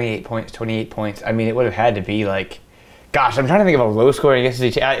 points. I mean, it would have had to be like, gosh, I'm trying to think of a low scoring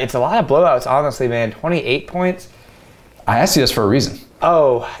SEC. It's a lot of blowouts, honestly, man. 28 points. I asked you this for a reason.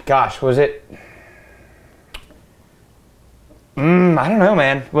 Oh, gosh, was it? I don't know,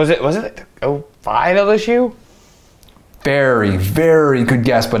 man. Was it 05 LSU? Very, very good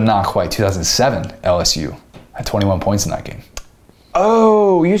guess, but not quite. 2007 LSU had 21 points in that game.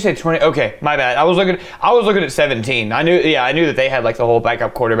 Oh, you said 20. Okay, my bad. I was looking at 17. I knew that they had like the whole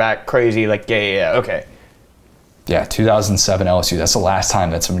backup quarterback crazy. Like, yeah. Okay. Yeah, 2007 LSU. That's the last time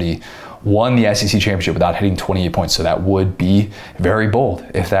that somebody won the SEC championship without hitting 28 points. So that would be very bold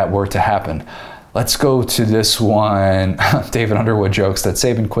if that were to happen. Let's go to this one. David Underwood jokes that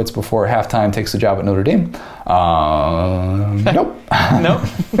Saban quits before halftime, takes the job at Notre Dame. Nope. Nope.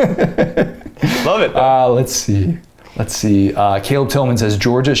 Love it. Let's see. Caleb Tillman says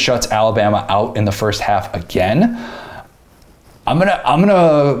Georgia shuts Alabama out in the first half again. I'm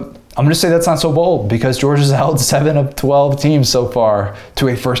gonna say that's not so bold because Georgia's held 7 of 12 teams so far to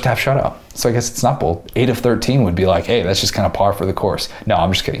a first half shutout. So I guess it's not bold. 8 of 13 would be like, hey, that's just kind of par for the course. No,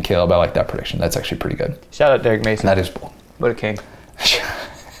 I'm just kidding, Caleb. I like that prediction. That's actually pretty good. Shout out Derek Mason. That is bold. What a king.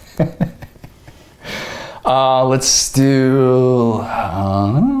 Let's do.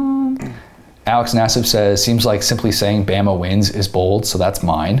 Alex Nassib says, seems like simply saying Bama wins is bold, so that's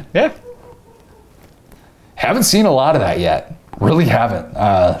mine. Yeah. Haven't seen a lot of that yet. Really haven't.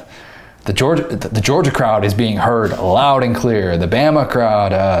 The Georgia crowd is being heard loud and clear. The Bama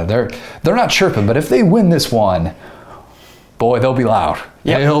crowd, they're not chirping, but if they win this one, boy, they'll be loud.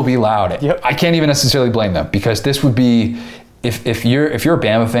 Yep. They'll be loud. Yep. I can't even necessarily blame them because this would be if you're a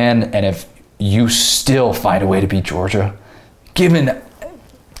Bama fan and if you still find a way to beat Georgia, given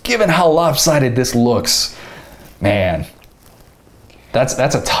how lopsided this looks, man, that's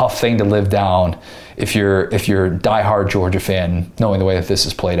a tough thing to live down if you're a diehard Georgia fan, knowing the way that this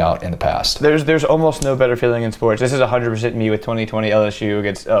has played out in the past. There's almost no better feeling in sports. This is 100% me with 2020 LSU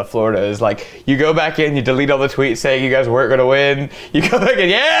against Florida. Is like you go back in, you delete all the tweets saying you guys weren't going to win. You go back in,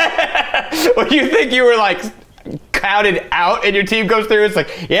 yeah. When you think you were like counted out and your team goes through, it's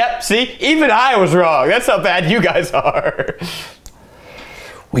like, yep. See, even I was wrong. That's how bad you guys are.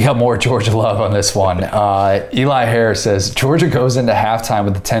 We got more Georgia love on this one. Eli Harris says, Georgia goes into halftime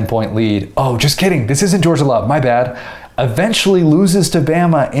with a 10-point lead. Oh, just kidding. This isn't Georgia love. My bad. Eventually loses to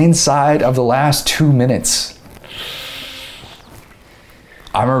Bama inside of the last 2 minutes.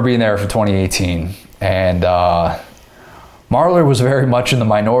 I remember being there for 2018. And Marler was very much in the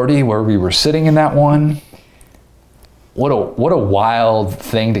minority where we were sitting in that one. What a wild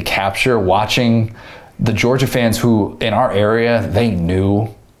thing to capture, watching the Georgia fans who, in our area, they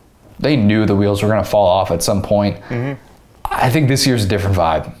knew the wheels were going to fall off at some point. Mm-hmm. I think this year's a different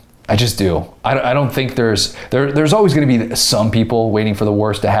vibe. I just do. I don't think there's always going to be some people waiting for the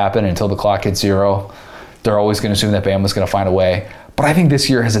worst to happen until the clock hits 0 They're always going to assume that Bama's going to find a way. But I think this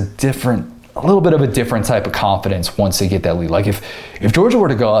year has a little bit of a different type of confidence once they get that lead. Like if Georgia were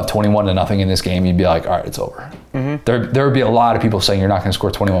to go up 21-0 in this game, you'd be like, all right, it's over. There would be a lot of people saying you're not going to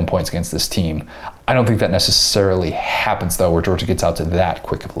score 21 points against this team. I don't think that necessarily happens, though, where Georgia gets out to that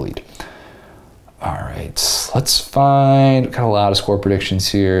quick of a lead. All right, let's got a lot of score predictions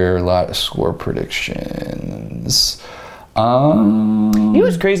here. You know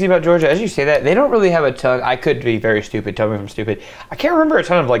what's crazy about Georgia? As you say that, they don't really have a ton. I could be very stupid. Tell me if I'm stupid. I can't remember a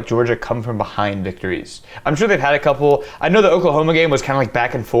ton of like Georgia come from behind victories. I'm sure they've had a couple. I know the Oklahoma game was kind of like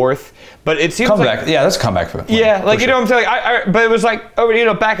back and forth, but it seems comeback. Yeah, that's a comeback for them. Yeah, like you know what I'm saying. But it was like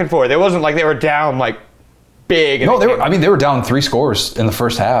back and forth. It wasn't like they were down like big. No, they were down 3 scores in the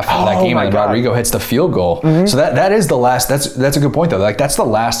first half of that game, and Rodrigo hits the field goal. So that is the last. That's a good point though. Like that's the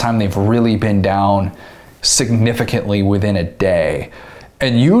last time they've really been down significantly within a day.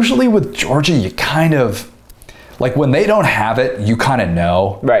 And usually with Georgia, you kind of, like when they don't have it, you kind of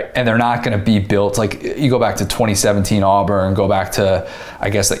know. Right. And they're not going to be built. Like you go back to 2017 Auburn, go back to,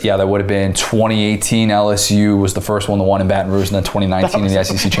 I guess that would have been 2018 LSU was the first one, the one in Baton Rouge, and then 2019 in the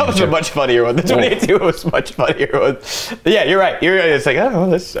SEC Championship. That was a much funnier one. The 2018 was much funnier one. Yeah, you're right. It's like,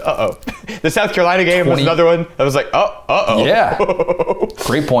 The South Carolina game was another one. I was like, Yeah.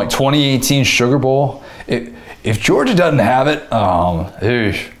 Great point. 2018 Sugar Bowl. If Georgia doesn't have it,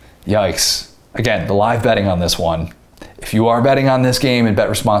 yikes. Again, the live betting on this one. If you are betting on this game and bet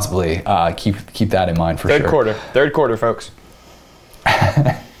responsibly, keep that in mind for sure. Third quarter, folks.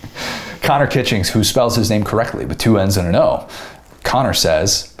 Connor Kitchings, who spells his name correctly with 2 N's and an O. Connor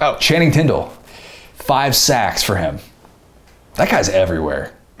says, Channing Tindall, 5 sacks for him. That guy's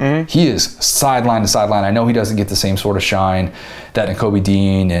everywhere. He is sideline to sideline. I know he doesn't get the same sort of shine that Nakobe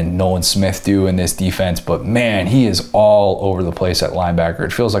Dean and Nolan Smith do in this defense, but man, he is all over the place at linebacker.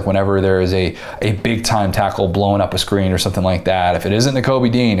 It feels like whenever there is a big time tackle blowing up a screen or something like that, if it isn't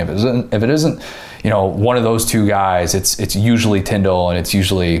Nakobe Dean, if it isn't one of those 2 guys, it's usually Tindall, and it's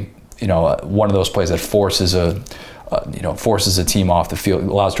usually one of those plays that forces a team off the field,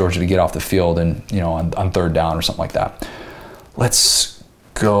 allows Georgia to get off the field and on third down or something like that. Let's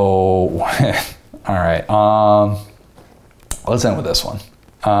go. All right. Let's end with this one.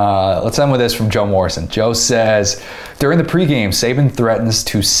 Let's end with this from Joe Morrison. Joe says, during the pregame, Saban threatens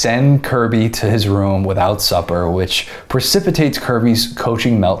to send Kirby to his room without supper, which precipitates Kirby's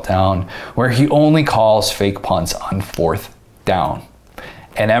coaching meltdown, where he only calls fake punts on 4th down.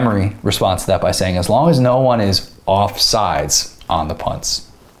 And Emory responds to that by saying, as long as no one is off sides on the punts.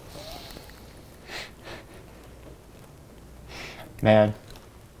 Man.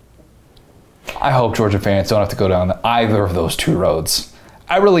 I hope Georgia fans don't have to go down either of those 2 roads.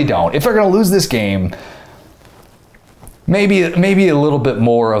 I really don't. If they're going to lose this game, maybe a little bit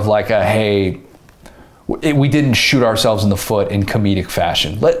more of like a, hey, we didn't shoot ourselves in the foot in comedic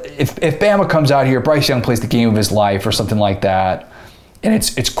fashion. If Bama comes out here, Bryce Young plays the game of his life or something like that, and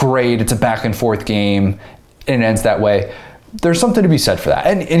it's great, it's a back and forth game, and it ends that way, there's something to be said for that.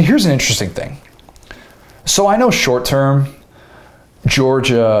 And here's an interesting thing. So I know short term,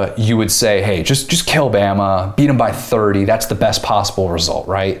 Georgia, you would say, hey, just kill Bama, beat them by 30. That's the best possible result,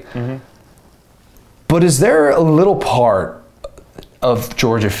 right? But is there a little part of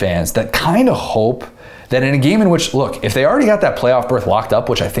Georgia fans that kind of hope that in a game in which, look, if they already got that playoff berth locked up,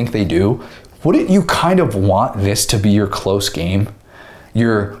 which I think they do, wouldn't you kind of want this to be your close game?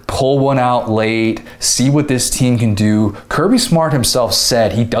 Your pull one out late, see what this team can do. Kirby Smart himself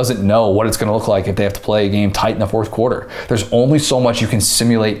said he doesn't know what it's going to look like if they have to play a game tight in the 4th quarter. There's only so much you can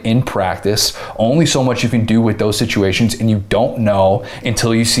simulate in practice, only so much you can do with those situations, and you don't know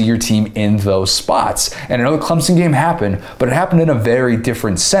until you see your team in those spots. And I know the Clemson game happened, but it happened in a very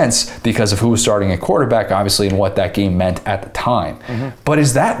different sense because of who was starting at quarterback, obviously, and what that game meant at the time. But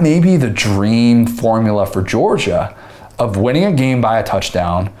is that maybe the dream formula for Georgia? Of winning a game by a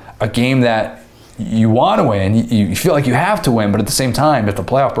touchdown, a game that you want to win, you feel like you have to win, but at the same time, if the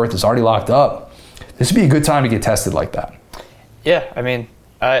playoff berth is already locked up, this would be a good time to get tested like that. Yeah, I mean,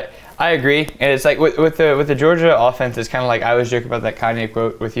 I agree. And it's like with the Georgia offense, it's kind of like I was joking about that Kanye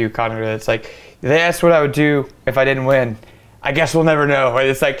quote with you, Connor. It's like, they asked what I would do if I didn't win. I guess we'll never know.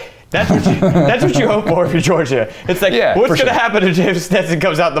 It's like, that's what you hope for Georgia. It's like, what's going to happen if James Stetson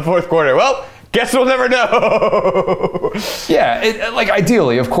comes out in the 4th quarter? Well, guess we'll never know. Yeah, like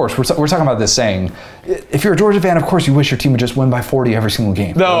ideally, of course, we're talking about this saying, if you're a Georgia fan, of course you wish your team would just win by 40 every single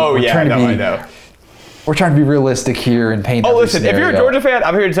game. I know. We're trying to be realistic here and paint. Oh, every listen, if scenario. you're a Georgia fan,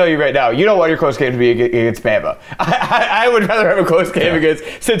 I'm here to tell you right now, you don't want your close game to be against Bama. I would rather have a close game against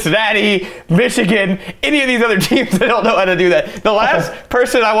Cincinnati, Michigan, any of these other teams that don't know how to do that. The last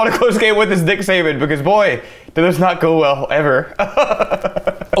person I want a close game with is Nick Saban because, boy, did this not go well ever.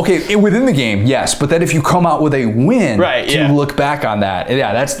 Okay, within the game, yes, but then if you come out with a win, right, to look back on that,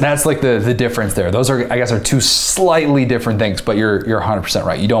 that's like the difference there. Those are, I guess, are two slightly different things, but you're 100%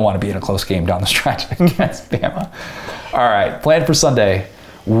 right. You don't want to be in a close game down the stretch against Bama. All right, plan for Sunday.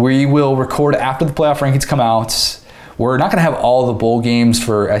 We will record after the playoff rankings come out. We're not going to have all the bowl games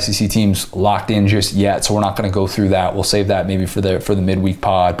for SEC teams locked in just yet, so we're not going to go through that. We'll save that maybe for the midweek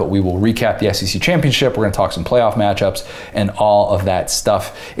pod, but we will recap the SEC championship. We're going to talk some playoff matchups and all of that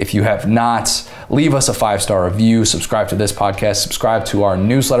stuff. If you have not, leave us a 5-star review, subscribe to this podcast, subscribe to our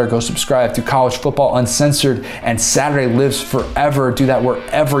newsletter, go subscribe to College Football Uncensored and Saturday Lives Forever. Do that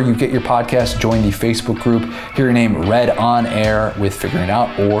wherever you get your podcast. Join the Facebook group. Hear your name read on air with Figuring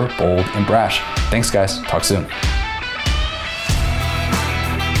Out or Bold and Brash. Thanks, guys. Talk soon.